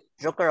Drucker.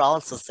 Drucker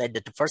also said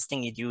that the first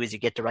thing you do is you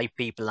get the right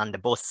people on the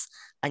bus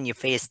and you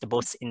face the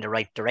bus in the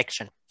right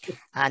direction.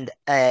 And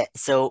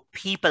so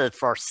people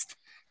first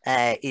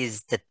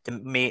is the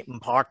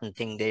important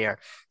thing there.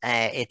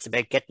 It's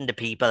about getting the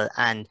people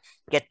and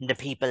getting the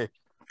people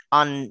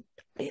on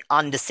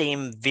the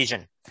same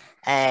vision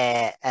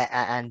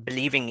and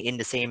believing in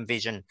the same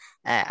vision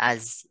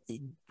as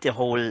the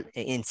whole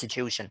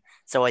institution.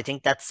 So I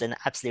think that's an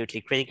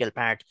absolutely critical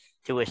part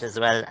to it as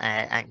well,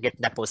 and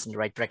getting that bus in the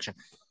right direction.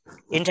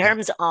 In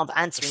terms of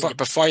answering...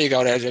 Before you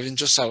go there, Vivian,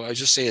 I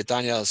just see that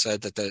Danielle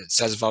said that it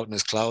says voting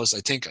is closed. I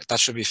think that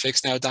should be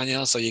fixed now,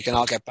 Danielle, so you can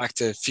all get back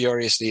to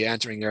furiously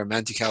entering your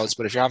Menti codes.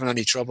 But if you're having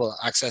any trouble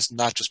accessing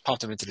that, just pop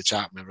them into the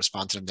chat and we'll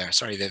respond to them there.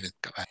 Sorry, Vivian,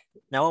 go ahead.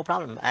 No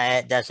problem.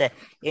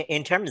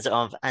 In terms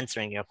of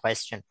answering your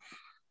question,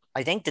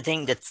 I think the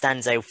thing that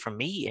stands out for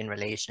me in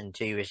relation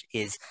to it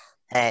is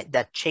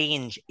that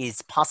change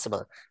is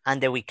possible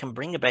and that we can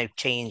bring about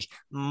change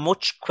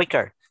much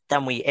quicker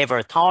than we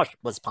ever thought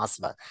was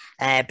possible,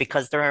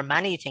 because there are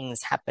many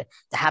things that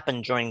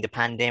happened during the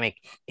pandemic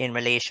in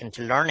relation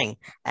to learning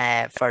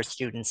for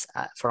students,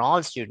 for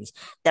all students,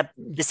 that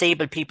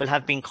disabled people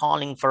have been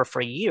calling for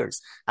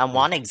years. And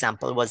one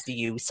example was the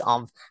use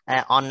of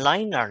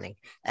online learning.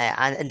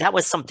 And that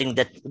was something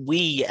that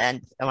we,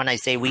 and when I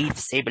say we,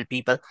 disabled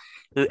people,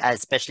 who,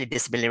 especially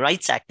disability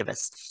rights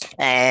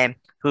activists,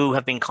 who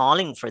have been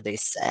calling for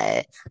this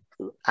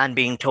and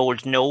being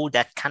told, no,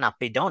 that cannot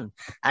be done.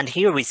 And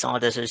here we saw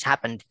that it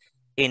happened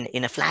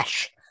in a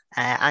flash,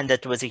 and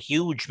that was a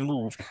huge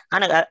move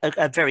and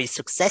a very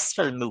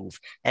successful move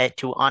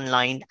to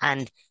online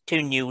and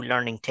to new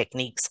learning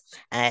techniques.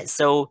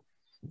 So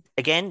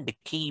again, the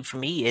key for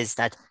me is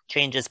that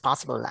change is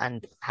possible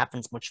and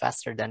happens much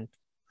faster than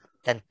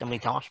we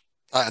thought.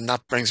 And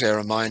that brings me a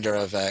reminder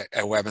of a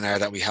webinar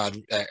that we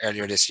had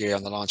earlier this year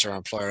on the launch of our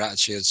employer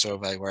attitude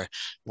survey, where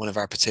one of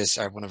our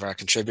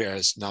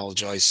contributors, Noel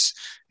Joyce,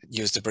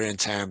 used the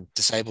brilliant term,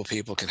 disabled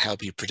people can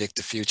help you predict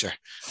the future.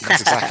 And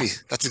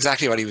that's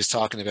exactly what he was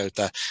talking about,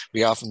 that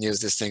we often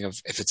use this thing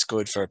of, if it's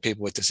good for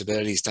people with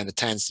disabilities, then it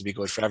tends to be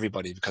good for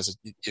everybody, because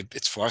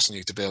it's forcing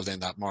you to build in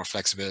that more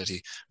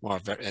flexibility,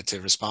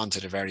 to respond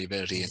to the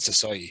variability in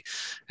society.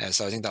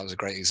 So I think that was a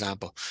great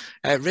example.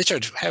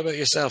 Richard, how about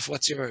yourself?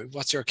 What's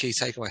your key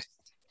takeaway?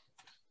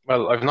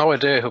 Well, I've no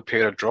idea who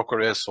Peter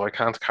Drucker is, so I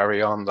can't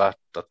carry on that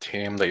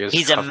theme that you.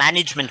 He's a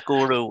management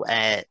guru,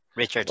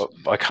 Richard. Well,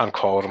 I can't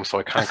quote him, so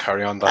I can't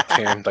carry on that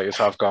theme that you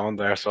have going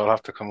there. So I'll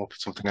have to come up with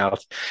something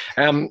else.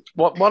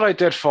 What I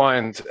did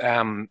find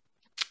from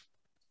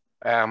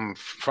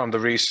the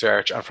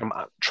research and from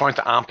trying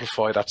to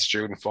amplify that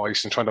student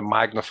voice and trying to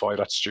magnify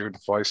that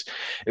student voice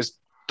is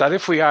that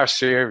if we are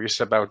serious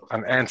about,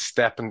 and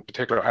NSTEP in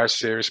particular are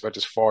serious about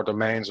these 4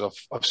 domains of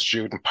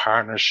student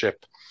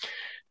partnership,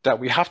 that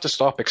we have to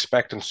stop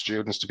expecting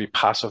students to be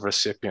passive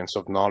recipients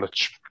of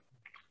knowledge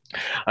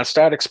and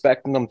start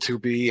expecting them to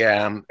be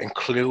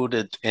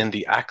included in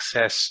the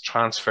access,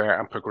 transfer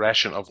and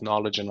progression of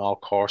knowledge in all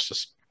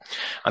courses,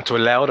 and to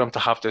allow them to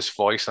have this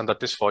voice, and that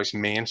this voice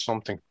means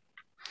something.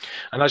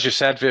 And as you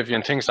said,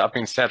 Vivian, things that have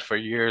been said for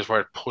years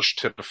were pushed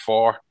to the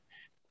fore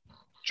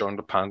during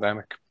the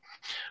pandemic.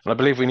 And I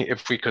believe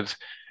if we could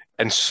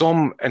in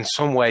some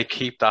way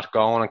keep that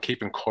going and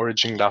keep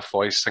encouraging that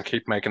voice and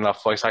keep making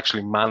that voice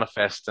actually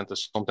manifest into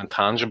something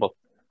tangible,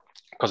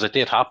 because it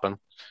did happen.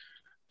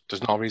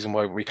 There's no reason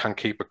why we can't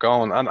keep it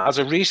going. And as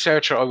a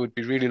researcher, I would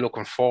be really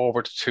looking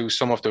forward to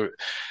some of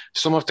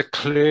the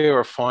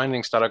clearer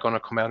findings that are going to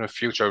come out in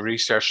future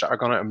research that are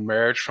going to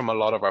emerge from a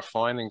lot of our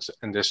findings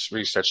in this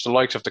research, the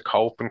likes of the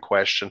coping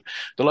question,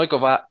 the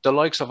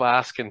likes of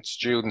asking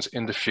students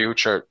in the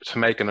future to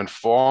make an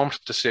informed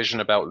decision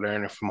about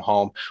learning from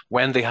home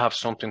when they have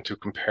something to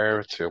compare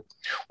it to,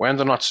 when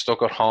they're not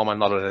stuck at home and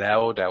not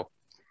allowed out,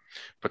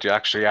 but they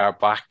actually are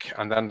back,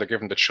 and then they're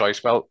given the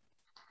choice. Well,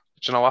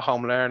 do you know what,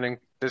 home learning,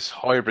 this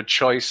hybrid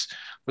choice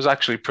was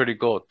actually pretty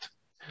good.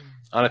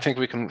 And I think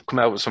we can come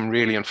out with some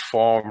really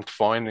informed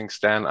findings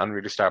then and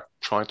really start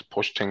trying to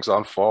push things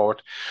on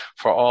forward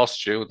for all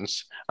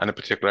students, and in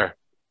particular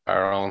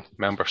our own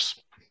members.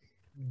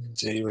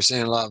 So you were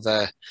seeing a lot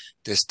of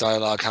this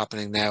dialogue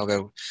happening now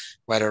about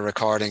whether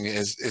recording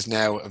is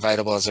now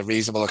available as a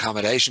reasonable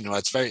accommodation. Well,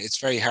 it's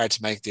very hard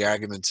to make the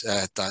argument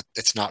that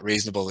it's not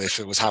reasonable if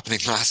it was happening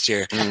last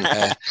year.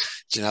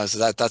 So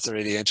that's a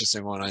really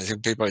interesting one. I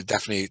think people are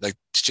definitely, like,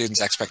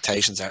 students'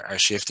 expectations are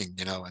shifting,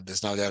 and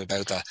there's no doubt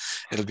about that.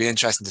 It'll be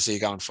interesting to see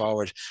going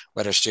forward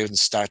whether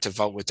students start to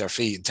vote with their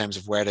feet in terms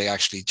of where they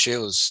actually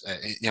choose,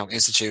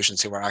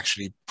 institutions who are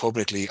actually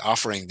publicly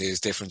offering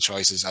these different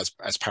choices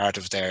as part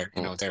of their,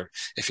 their,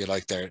 if you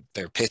like, their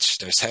pitch,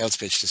 their sales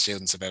pitch to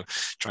students about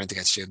trying to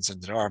get students in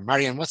the door.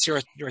 Marian, what's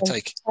your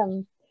take?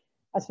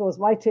 I suppose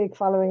my take,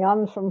 following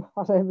on from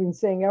what I've been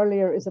saying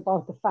earlier, is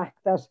about the fact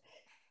that,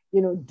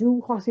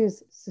 do what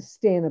is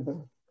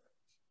sustainable.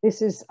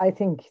 This is, I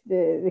think,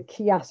 the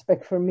key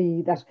aspect for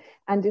me, that,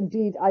 and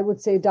indeed, I would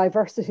say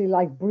diversity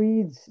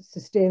breeds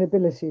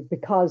sustainability,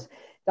 because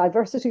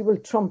diversity will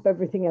trump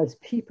everything else.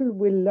 People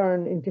will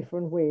learn in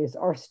different ways.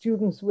 Our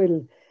students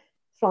will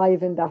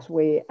thrive in that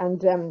way.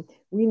 And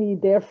we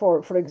need,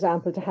 therefore, for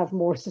example, to have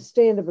more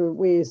sustainable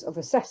ways of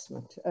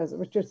assessment. As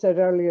Richard said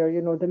earlier,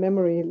 the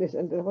memory,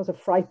 and there was a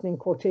frightening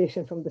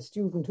quotation from the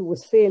student who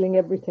was failing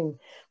everything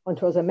when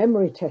it was a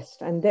memory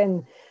test. And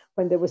then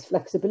when there was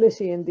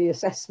flexibility in the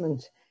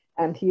assessment,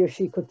 and he or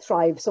she could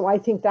thrive. So I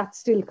think that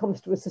still comes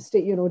to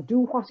a do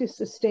what is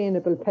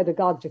sustainable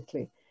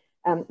pedagogically,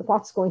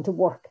 what's going to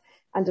work.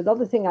 And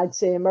another thing I'd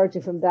say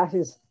emerging from that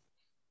is,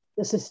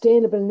 the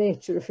sustainable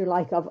nature, if you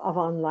like, of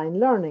online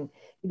learning.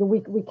 You know,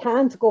 we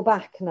can't go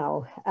back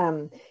now.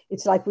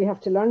 It's like we have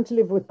to learn to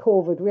live with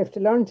COVID. We have to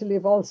learn to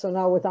live also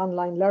now with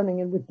online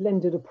learning and with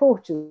blended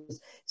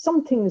approaches.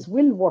 Some things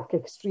will work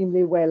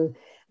extremely well.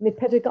 I mean,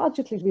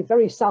 pedagogically, to be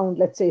very sound,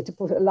 let's say, to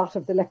put a lot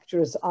of the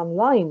lectures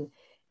online.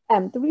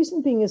 The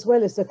reason being as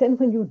well is that then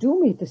when you do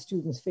meet the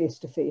students face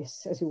to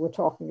face, as you were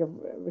talking of,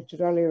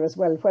 Richard, earlier as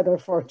well, whether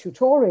for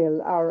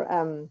tutorial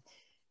or,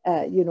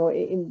 you know,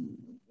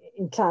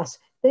 in class,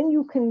 then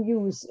you can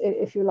use,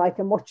 if you like,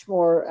 a much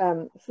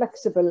more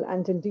flexible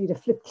and indeed a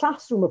flipped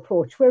classroom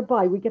approach,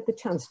 whereby we get the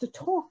chance to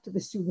talk to the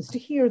students, to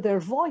hear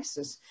their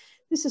voices.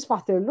 This is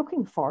what they're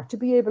looking for, to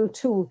be able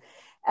to,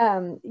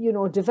 you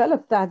know,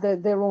 develop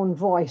their own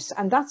voice.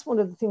 And that's one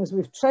of the things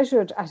we've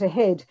treasured at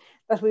Ahead,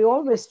 that we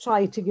always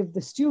try to give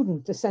the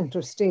student the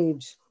center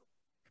stage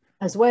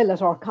as well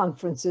at our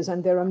conferences.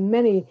 And there are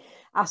many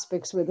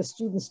aspects where the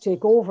students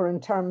take over in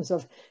terms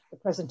of the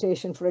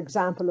presentation, for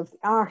example, of the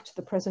art,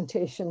 the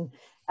presentation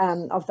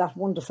of that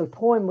wonderful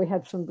poem we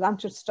had from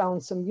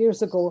Blanchardstown some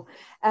years ago.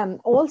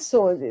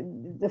 Also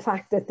the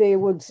fact that they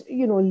would,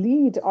 you know,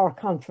 lead our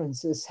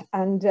conferences.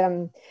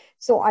 And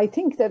so I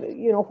think that,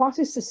 you know, what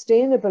is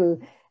sustainable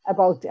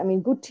about, I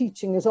mean, good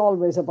teaching is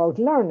always about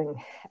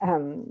learning,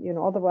 you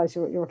know, otherwise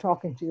you're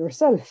talking to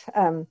yourself.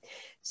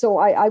 So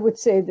I would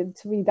say that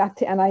to me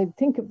that, and I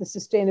think of the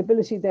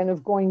sustainability then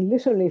of going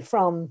literally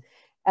from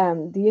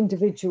the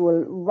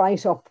individual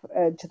right up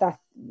to that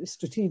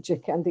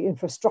strategic and the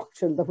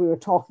infrastructural that we were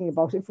talking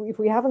about. If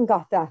we haven't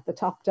got that, the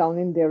top down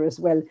in there as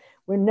well,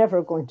 we're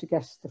never going to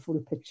get the full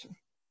picture.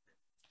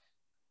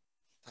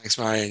 Thanks,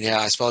 Marian. Yeah,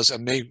 I suppose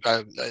me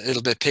a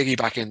little bit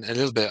piggybacking a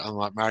little bit on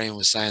what Marian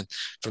was saying.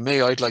 For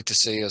me, I'd like to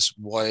see us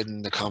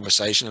widen the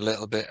conversation a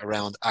little bit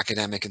around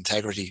academic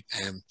integrity,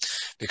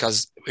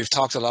 because we've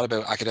talked a lot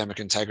about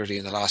academic integrity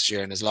in the last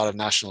year, and there's a lot of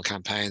national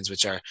campaigns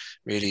which are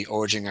really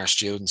urging our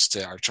students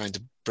to, are trying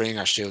to bring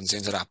our students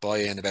into that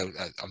buy-in about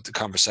of the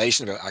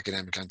conversation about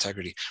academic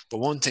integrity. But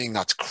one thing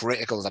that's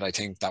critical that I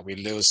think that we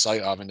lose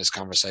sight of in this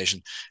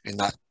conversation is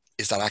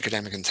that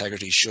academic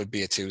integrity should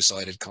be a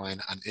two-sided coin,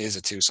 and is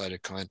a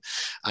two-sided coin,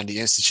 and the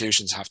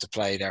institutions have to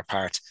play their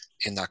part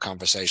in that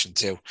conversation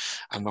too.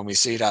 And when we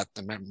see that,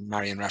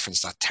 Marian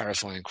referenced that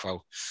terrifying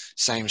quote,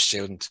 same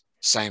student,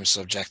 same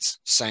subjects,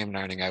 same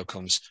learning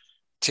outcomes,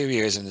 2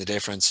 years in the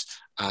difference,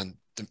 and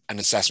an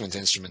assessment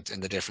instrument in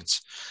the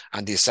difference.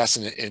 And the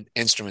assessment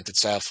instrument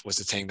itself was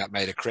the thing that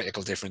made a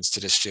critical difference to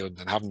this student,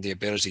 and having the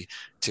ability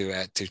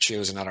to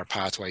choose another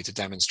pathway to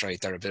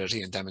demonstrate their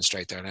ability and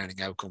demonstrate their learning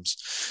outcomes.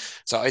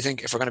 So I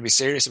think if we're going to be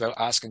serious about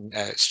asking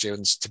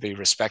students to be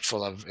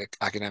respectful of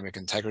academic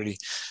integrity,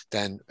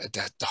 then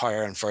the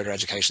higher and further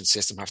education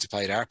system have to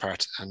play their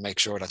part and make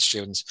sure that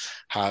students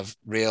have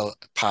real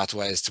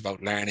pathways to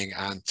both learning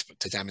and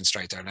to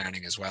demonstrate their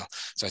learning as well.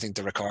 So I think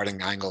the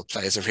recording angle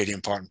plays a really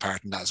important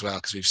part in that as well,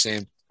 because we've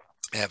seen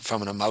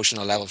from an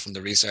emotional level from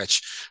the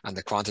research, and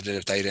the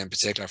quantitative data in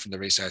particular from the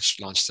research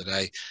launched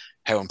today,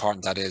 how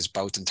important that is,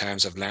 both in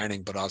terms of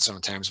learning, but also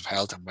in terms of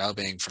health and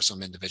well-being for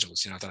some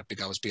individuals, you know, that it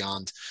goes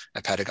beyond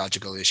a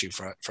pedagogical issue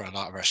for a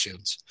lot of our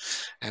students.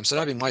 So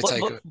that'd be my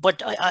take.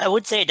 But I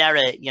would say,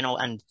 Dara, you know,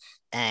 and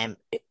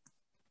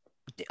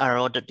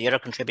the other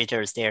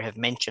contributors there have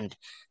mentioned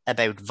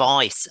about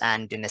voice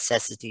and the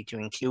necessity to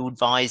include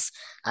voice,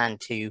 and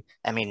to,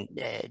 I mean,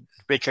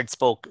 Richard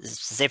spoke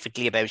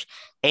specifically about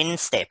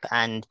NSTEP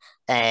and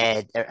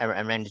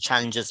around the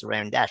challenges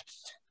around that.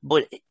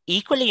 But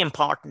equally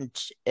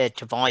important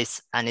to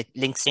voice, and it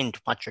links into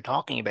what you're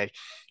talking about,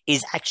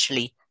 is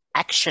actually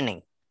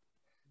actioning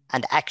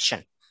and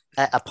action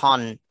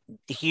upon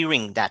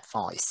hearing that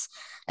voice.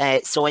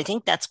 So I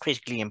think that's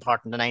critically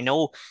important. And I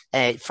know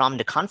from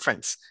the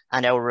conference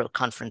and our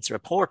conference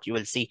report, you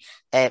will see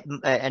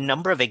a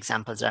number of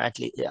examples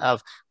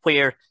of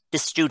where the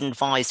student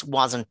voice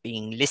wasn't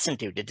being listened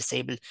to, the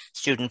disabled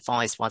student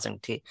voice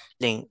wasn't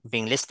being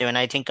listened to. And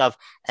I think of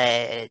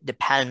the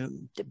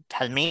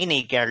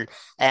Palmini girl,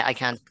 I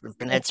can't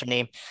pronounce her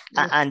name,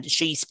 and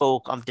she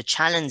spoke of the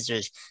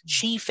challenges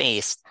she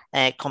faced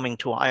coming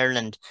to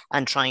Ireland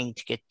and trying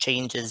to get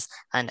changes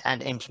and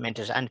implement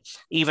it. And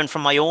even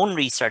from my own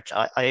research,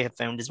 I have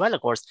found as well,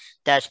 of course,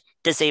 that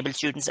disabled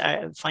students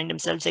find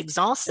themselves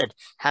exhausted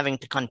having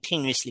to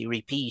continuously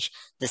repeat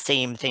the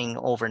same thing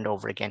over and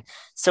over again.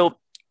 So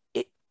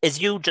as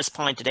you just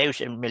pointed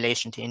out in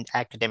relation to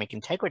academic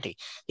integrity,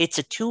 it's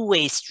a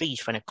two-way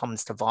street when it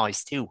comes to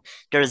voice too.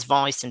 There is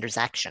voice and there's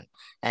action.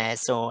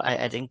 So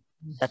I think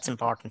that's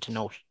important to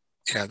note.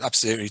 Yeah,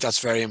 absolutely. That's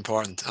very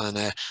important. And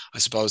I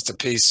suppose the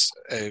piece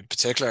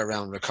particular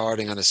around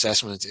recording and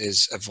assessment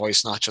is a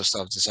voice not just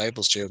of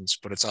disabled students,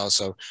 but it's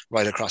also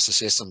right across the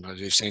system.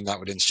 We've seen that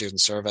within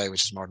student survey,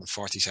 which is more than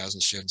 40,000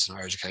 students in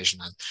higher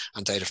education,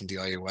 and data from the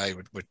IUA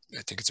with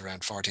I think it's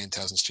around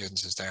 14,000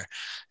 students is their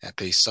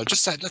piece. So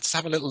just let's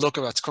have a little look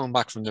at what's coming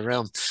back from the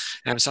room.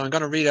 So I'm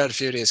going to read out a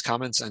few of these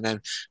comments and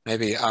then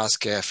maybe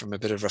ask from a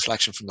bit of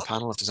reflection from the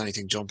panel if there's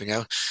anything jumping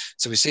out.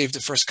 So we see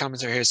the first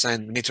commenter here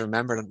saying we need to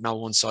remember that no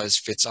one size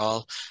fits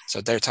all.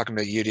 So they're talking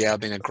about UDL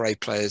being a great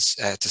place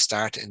to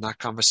start in that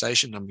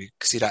conversation, and we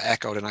see that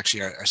echoed in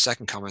actually our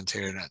second comment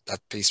here, that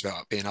piece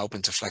about being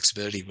open to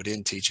flexibility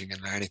within teaching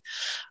and learning.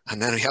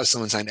 And then we have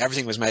someone saying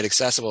everything was made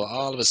accessible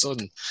all of a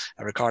sudden.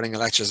 Recording a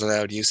lecture is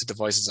allowed, use of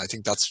devices. I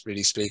think that's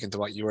really speaking to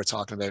what you were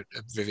talking about,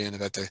 Vivian,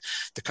 about the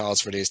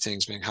calls for these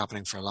things being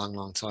happening for a long,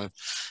 long time.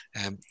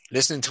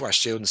 Listening to our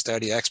students, they're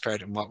the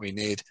expert in what we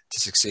need to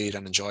succeed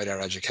and enjoy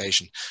their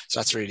education. So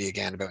that's really,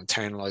 again, about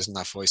internalizing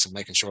that voice and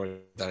making sure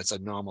that it's a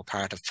normal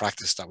part of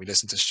practice that we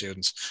listen to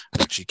students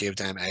and actually give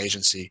them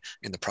agency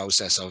in the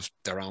process of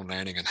their own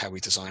learning and how we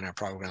design our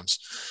programs.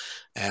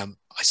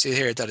 I see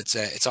here that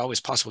it's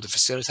always possible to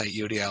facilitate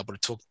UDL, but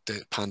it took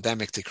the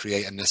pandemic to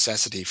create a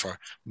necessity for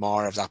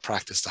more of that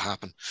practice to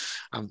happen.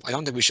 I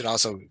don't think we should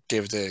also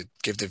give the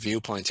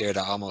viewpoint here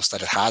that almost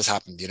that it has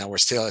happened. You know, we're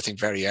still, I think,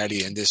 very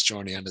early in this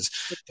journey, and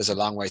there's a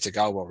long way to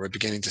go, but we're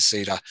beginning to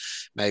see that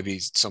maybe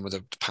some of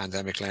the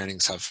pandemic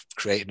learnings have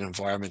created an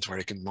environment where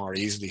it can more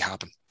easily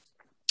happen.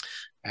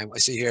 I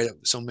see here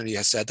that somebody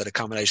has said that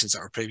accommodations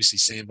that were previously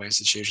seen by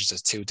institutions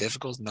as too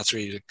difficult, and that's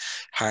really to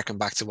harken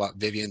back to what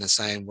Vivian is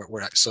saying,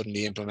 we're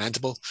suddenly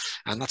implementable,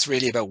 and that's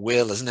really about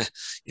will, isn't it?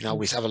 You know,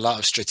 we have a lot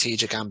of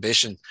strategic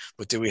ambition,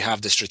 but do we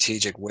have the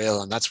strategic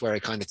will? And that's where I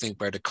kind of think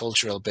where the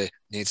cultural bit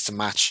needs to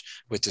match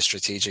with the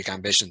strategic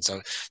ambition.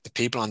 So the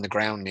people on the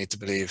ground need to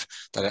believe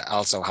that it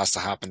also has to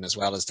happen as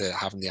well as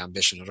having the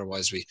ambition.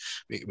 Otherwise, we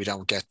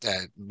don't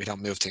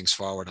move things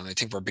forward. And I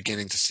think we're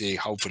beginning to see,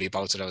 hopefully,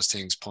 both of those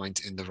things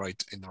point in the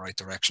right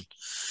direction.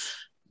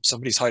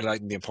 Somebody's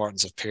highlighting the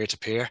importance of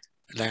peer-to-peer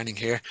learning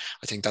here.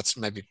 I think that's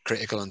maybe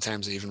critical in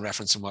terms of even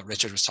referencing what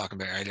Richard was talking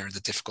about earlier,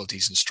 the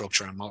difficulties in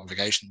structure and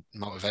motivation.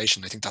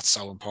 I think that's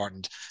so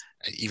important,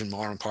 even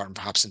more important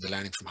perhaps in the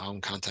learning from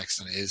home context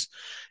than it is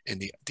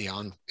in the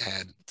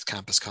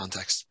on-campus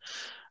context.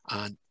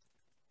 And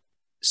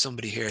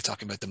somebody here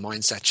talking about the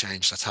mindset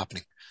change that's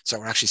happening. So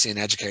we're actually seeing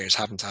educators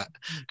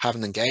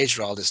having engaged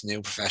with all this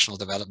new professional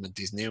development,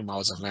 these new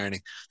modes of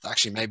learning, that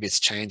actually maybe it's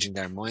changing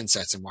their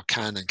mindsets and what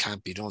can and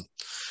can't be done.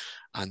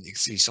 And you can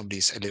see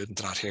somebody's alluding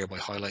to that here by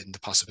highlighting the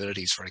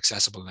possibilities for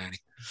accessible learning.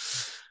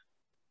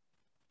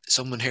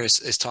 Someone here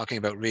is talking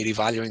about really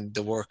valuing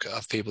the work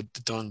of people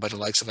done by the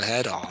likes of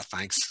AHEAD. Oh,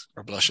 thanks,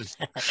 we're blushing.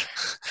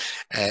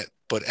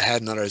 But AHEAD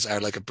and others are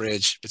like a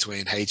bridge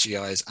between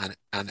HEIs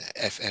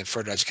and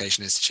further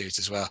education institutes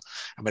as well.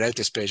 And without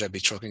this bridge, I'd be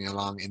trucking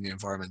along in the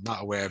environment,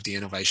 not aware of the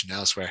innovation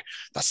elsewhere.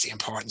 That's the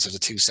importance of the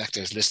two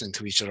sectors listening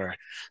to each other.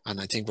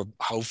 And I think we're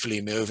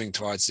hopefully moving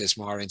towards this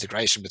more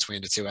integration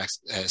between the two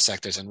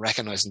sectors and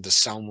recognizing there's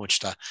so much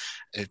that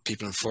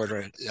people in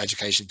further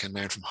education can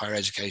learn from higher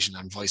education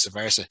and vice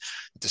versa.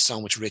 There's so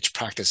much rich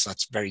practice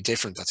that's very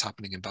different that's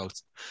happening in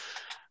both.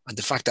 And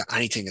the fact that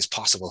anything is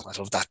possible, I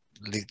love that,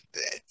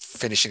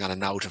 finishing on a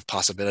note of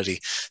possibility.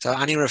 So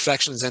any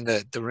reflections in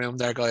the room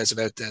there, guys,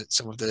 about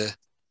some of the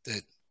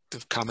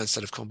comments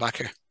that have come back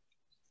here?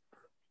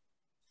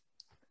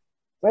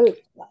 Well,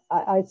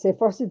 I'd say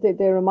firstly,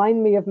 they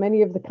remind me of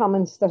many of the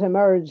comments that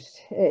emerged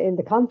in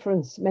the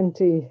conference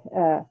Menti,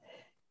 to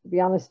be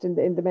honest, in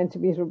the Menti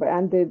meeting,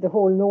 and the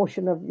whole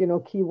notion of, you know,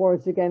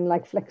 keywords again,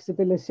 like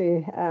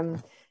flexibility,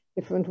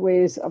 different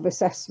ways of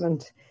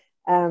assessment,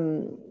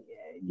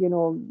 you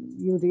know,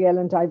 UDL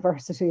and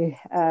diversity.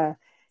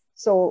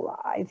 So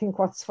I think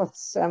what's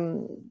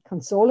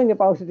consoling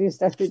about it is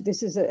that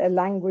this is a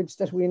language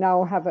that we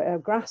now have a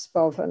grasp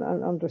of and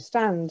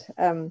understand.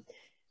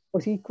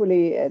 But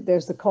equally,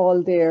 there's the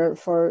call there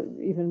for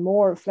even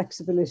more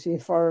flexibility,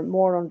 for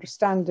more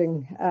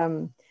understanding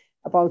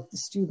about the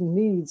student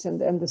needs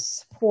and the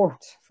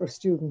support for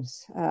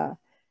students.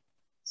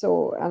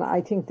 So, and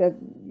I think that,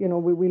 you know,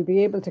 we will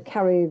be able to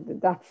carry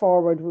that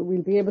forward.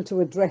 We'll be able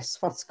to address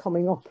what's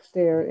coming up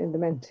there in the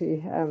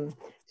Menti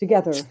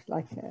together,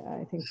 like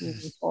I think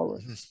moving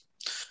forward.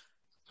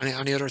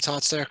 Any other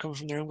thoughts there coming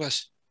from the room,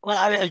 guys? Well,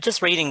 I was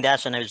just reading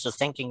that and I was just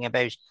thinking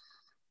about,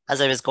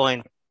 as I was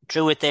going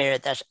through it there,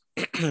 that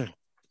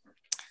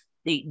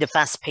the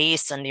fast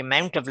pace and the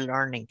amount of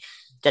learning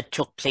that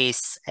took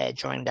place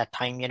during that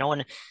time, you know,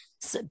 and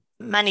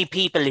many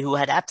people who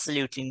had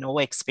absolutely no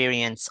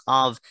experience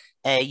of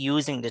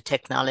using the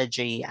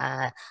technology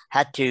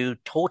had to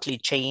totally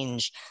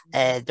change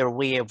their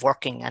way of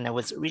working, and it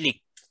was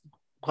really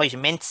quite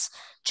immense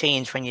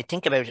change when you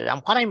think about it.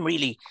 And what I'm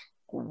really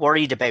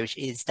worried about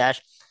is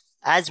that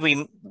as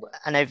we,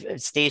 and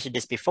I've stated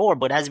this before,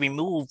 but as we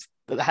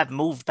have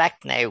moved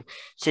back now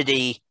to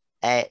the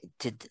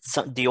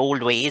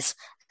old ways,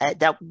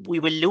 that we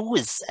will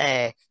lose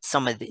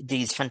some of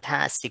these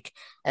fantastic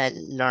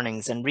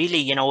learnings. And really,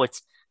 you know,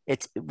 it's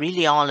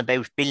really all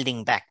about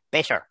building back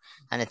better,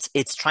 and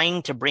it's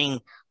trying to bring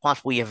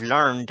what we have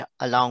learned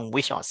along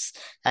with us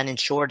and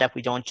ensure that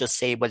we don't just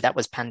say, well, that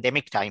was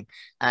pandemic time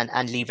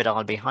and leave it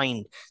all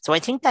behind. So I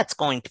think that's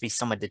going to be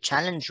some of the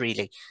challenge,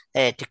 really,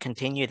 to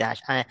continue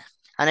that.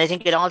 And I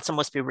think it also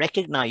must be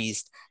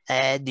recognised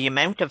the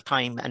amount of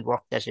time and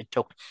work that it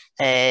took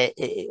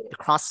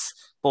across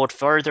both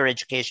further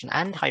education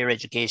and higher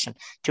education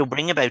to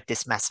bring about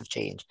this massive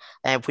change,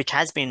 which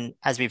has been,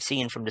 as we've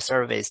seen from the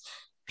surveys,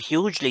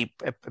 hugely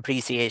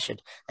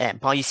appreciated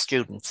by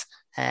students.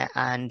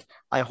 And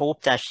I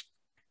hope that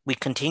we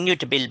continue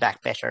to build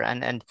back better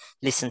and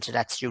listen to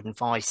that student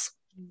voice.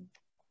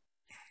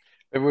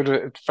 It would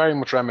it's very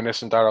much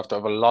reminiscent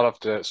of a lot of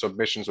the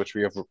submissions which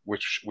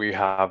we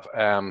have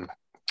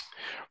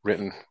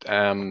written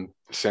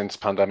since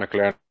pandemic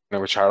learning,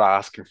 which are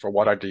asking for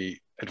what are the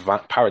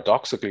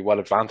paradoxically what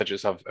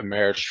advantages have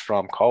emerged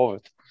from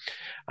COVID,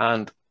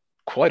 and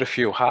quite a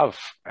few have.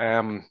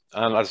 And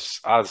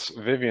as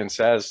Vivian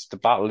says, the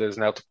battle is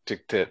now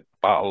to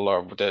battle,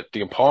 or the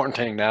important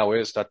thing now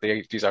is that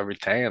these are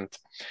retained.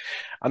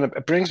 And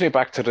it brings me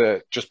back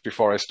to just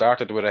before I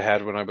started with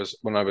Ahead, when I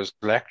was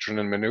lecturing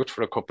in Maynooth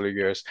for a couple of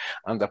years,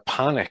 and the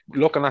panic,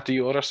 looking at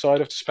the other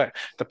side of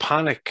the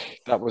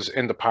panic that was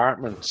in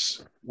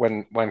departments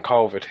when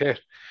COVID hit,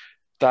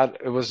 that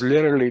it was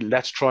literally,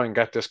 let's try and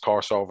get this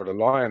course over the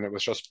line. It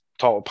was just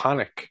total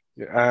panic.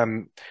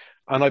 And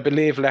I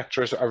believe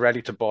lecturers are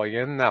ready to buy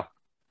in now.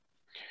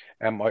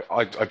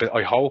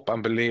 I hope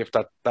and believe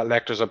that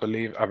lecturers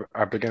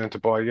are beginning to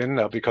buy in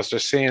now, because they're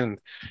seeing.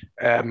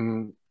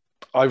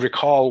 I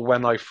recall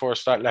when I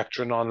first started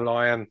lecturing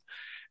online,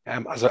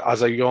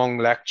 as a young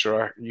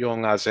lecturer,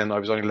 young as in I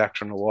was only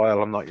lecturing a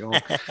while, I'm not young,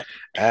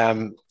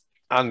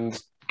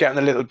 and getting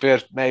a little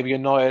bit maybe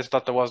annoyed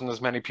that there wasn't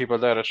as many people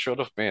there that should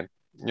have been,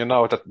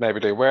 that maybe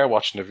they were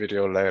watching the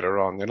video later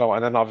on,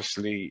 and then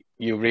obviously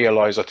you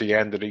realize at the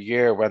end of the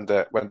year when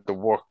the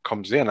work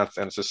comes in and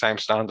it's the same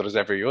standard as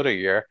every other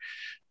year,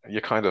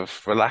 you kind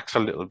of relax a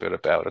little bit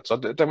about it. So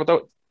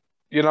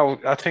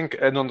I think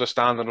an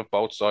understanding of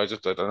both sides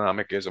of the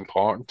dynamic is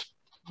important.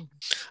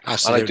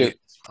 Absolutely.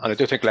 And I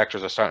do think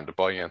lecturers are starting to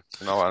buy in,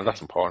 and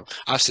that's important.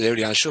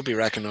 Absolutely, and it should be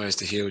recognised,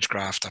 the huge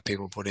graft that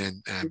people put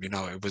in.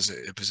 It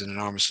was an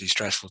enormously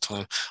stressful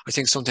time. I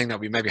think something that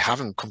we maybe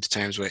haven't come to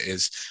terms with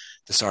is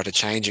the sort of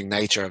changing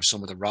nature of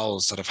some of the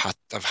roles that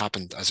have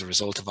happened as a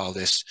result of all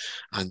this,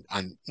 and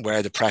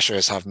where the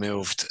pressures have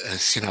moved,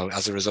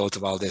 as a result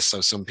of all this. So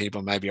some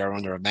people maybe are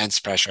under immense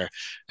pressure,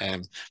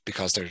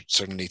 because they're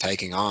suddenly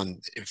taking on,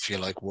 if you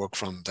like, work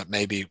from that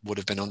maybe would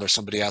have been under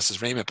somebody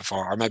else's remit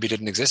before, or maybe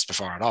didn't exist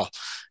before at all.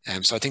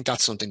 So I think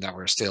that's something that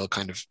we're still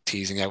kind of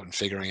teasing out and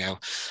figuring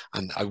out.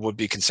 And I would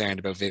be concerned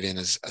about, Vivian,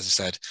 as I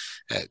said,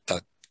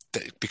 that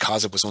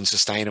because it was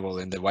unsustainable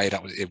in the way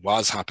that it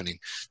was happening,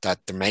 that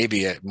there may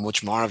be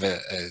much more of a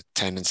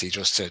tendency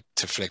just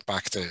to flick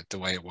back to the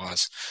way it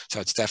was. So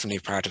it's definitely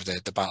part of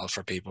the battle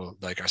for people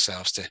like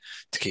ourselves to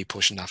keep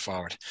pushing that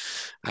forward.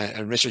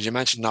 And Richard, you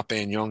mentioned not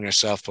being young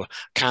yourself, but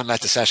can't let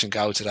the session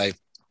go today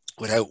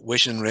without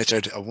wishing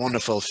Richard a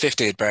wonderful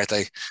 50th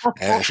birthday.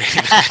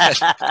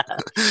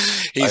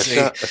 He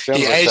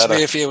aged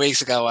me a few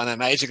weeks ago, and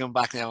I'm aging him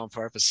back now on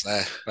purpose.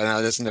 But now,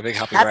 listen, a big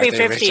happy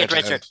birthday, 50th,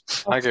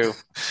 Richard.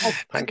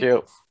 Thank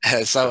you.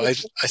 So I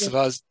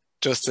suppose,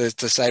 just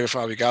to say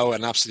before we go,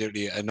 an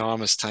absolutely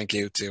enormous thank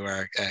you to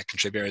our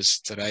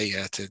contributors today,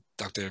 to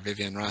Dr.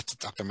 Vivian Rath,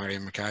 Dr.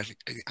 Marian McCarthy,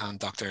 and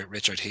Dr.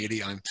 Richard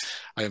Healy.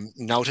 I'm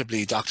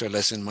notably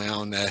doctorless in my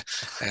own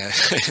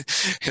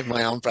in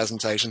my own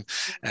presentation,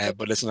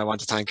 but listen, I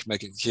want to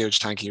make a huge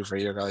thank you for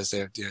you guys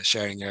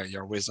sharing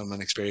your wisdom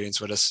and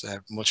experience with us.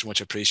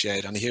 Much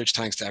appreciated, and a huge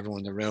thanks to everyone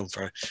in the room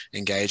for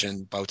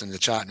engaging both in the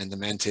chat and in the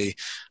Mentee,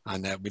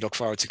 and we look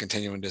forward to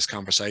continuing this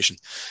conversation.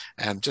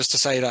 Just to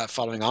say that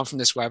following on from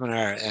this webinar,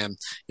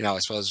 I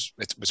suppose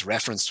it was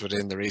referenced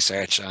within the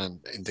research, and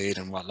indeed,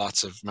 and what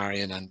lots of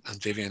Marian and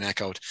Vivian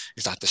echoed,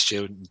 is that the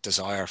student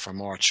desire for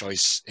more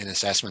choice in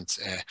assessment,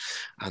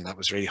 and that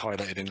was really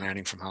highlighted in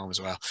Learning from Home as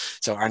well.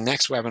 So our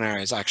next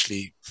webinar is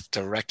actually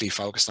directly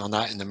focused on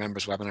that in the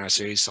members webinar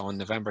series. So on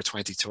November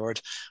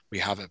 23rd, we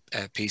have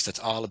a piece that's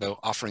all about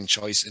offering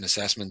choice in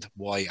assessment,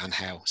 why and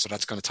how. So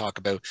that's going to talk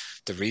about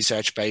the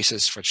research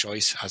basis for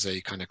choice as a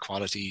kind of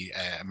quality,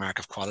 a mark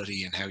of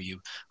quality, and how you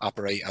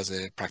operate as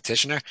a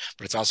practitioner.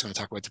 But it's also going to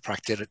talk about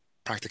the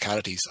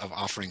practicalities of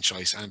offering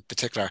choice, and in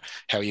particular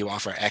how you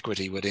offer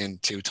equity within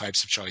two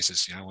types of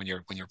choices, when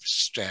you're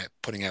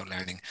putting out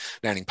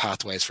learning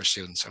pathways for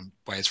students and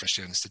ways for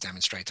students to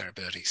demonstrate their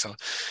ability. So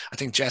I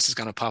think Jess is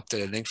going to pop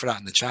the link for that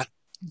in the chat,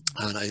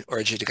 and I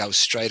urge you to go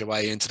straight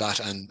away into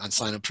that and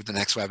sign up for the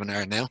next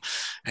webinar now.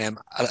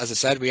 As I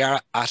said, we are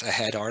at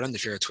Ahead Ireland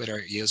if you're a Twitter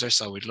user,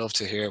 so we'd love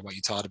to hear what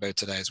you thought about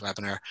today's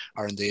webinar,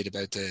 or indeed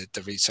about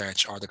the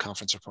research or the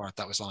conference report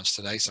that was launched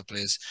today. So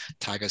please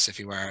tag us if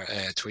you are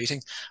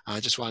tweeting.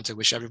 I just want to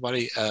wish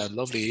everybody a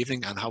lovely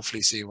evening, and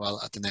hopefully see you all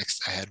at the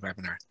next Ahead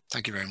webinar.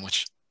 Thank you very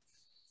much.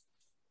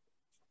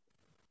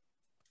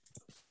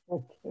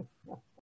 Okay.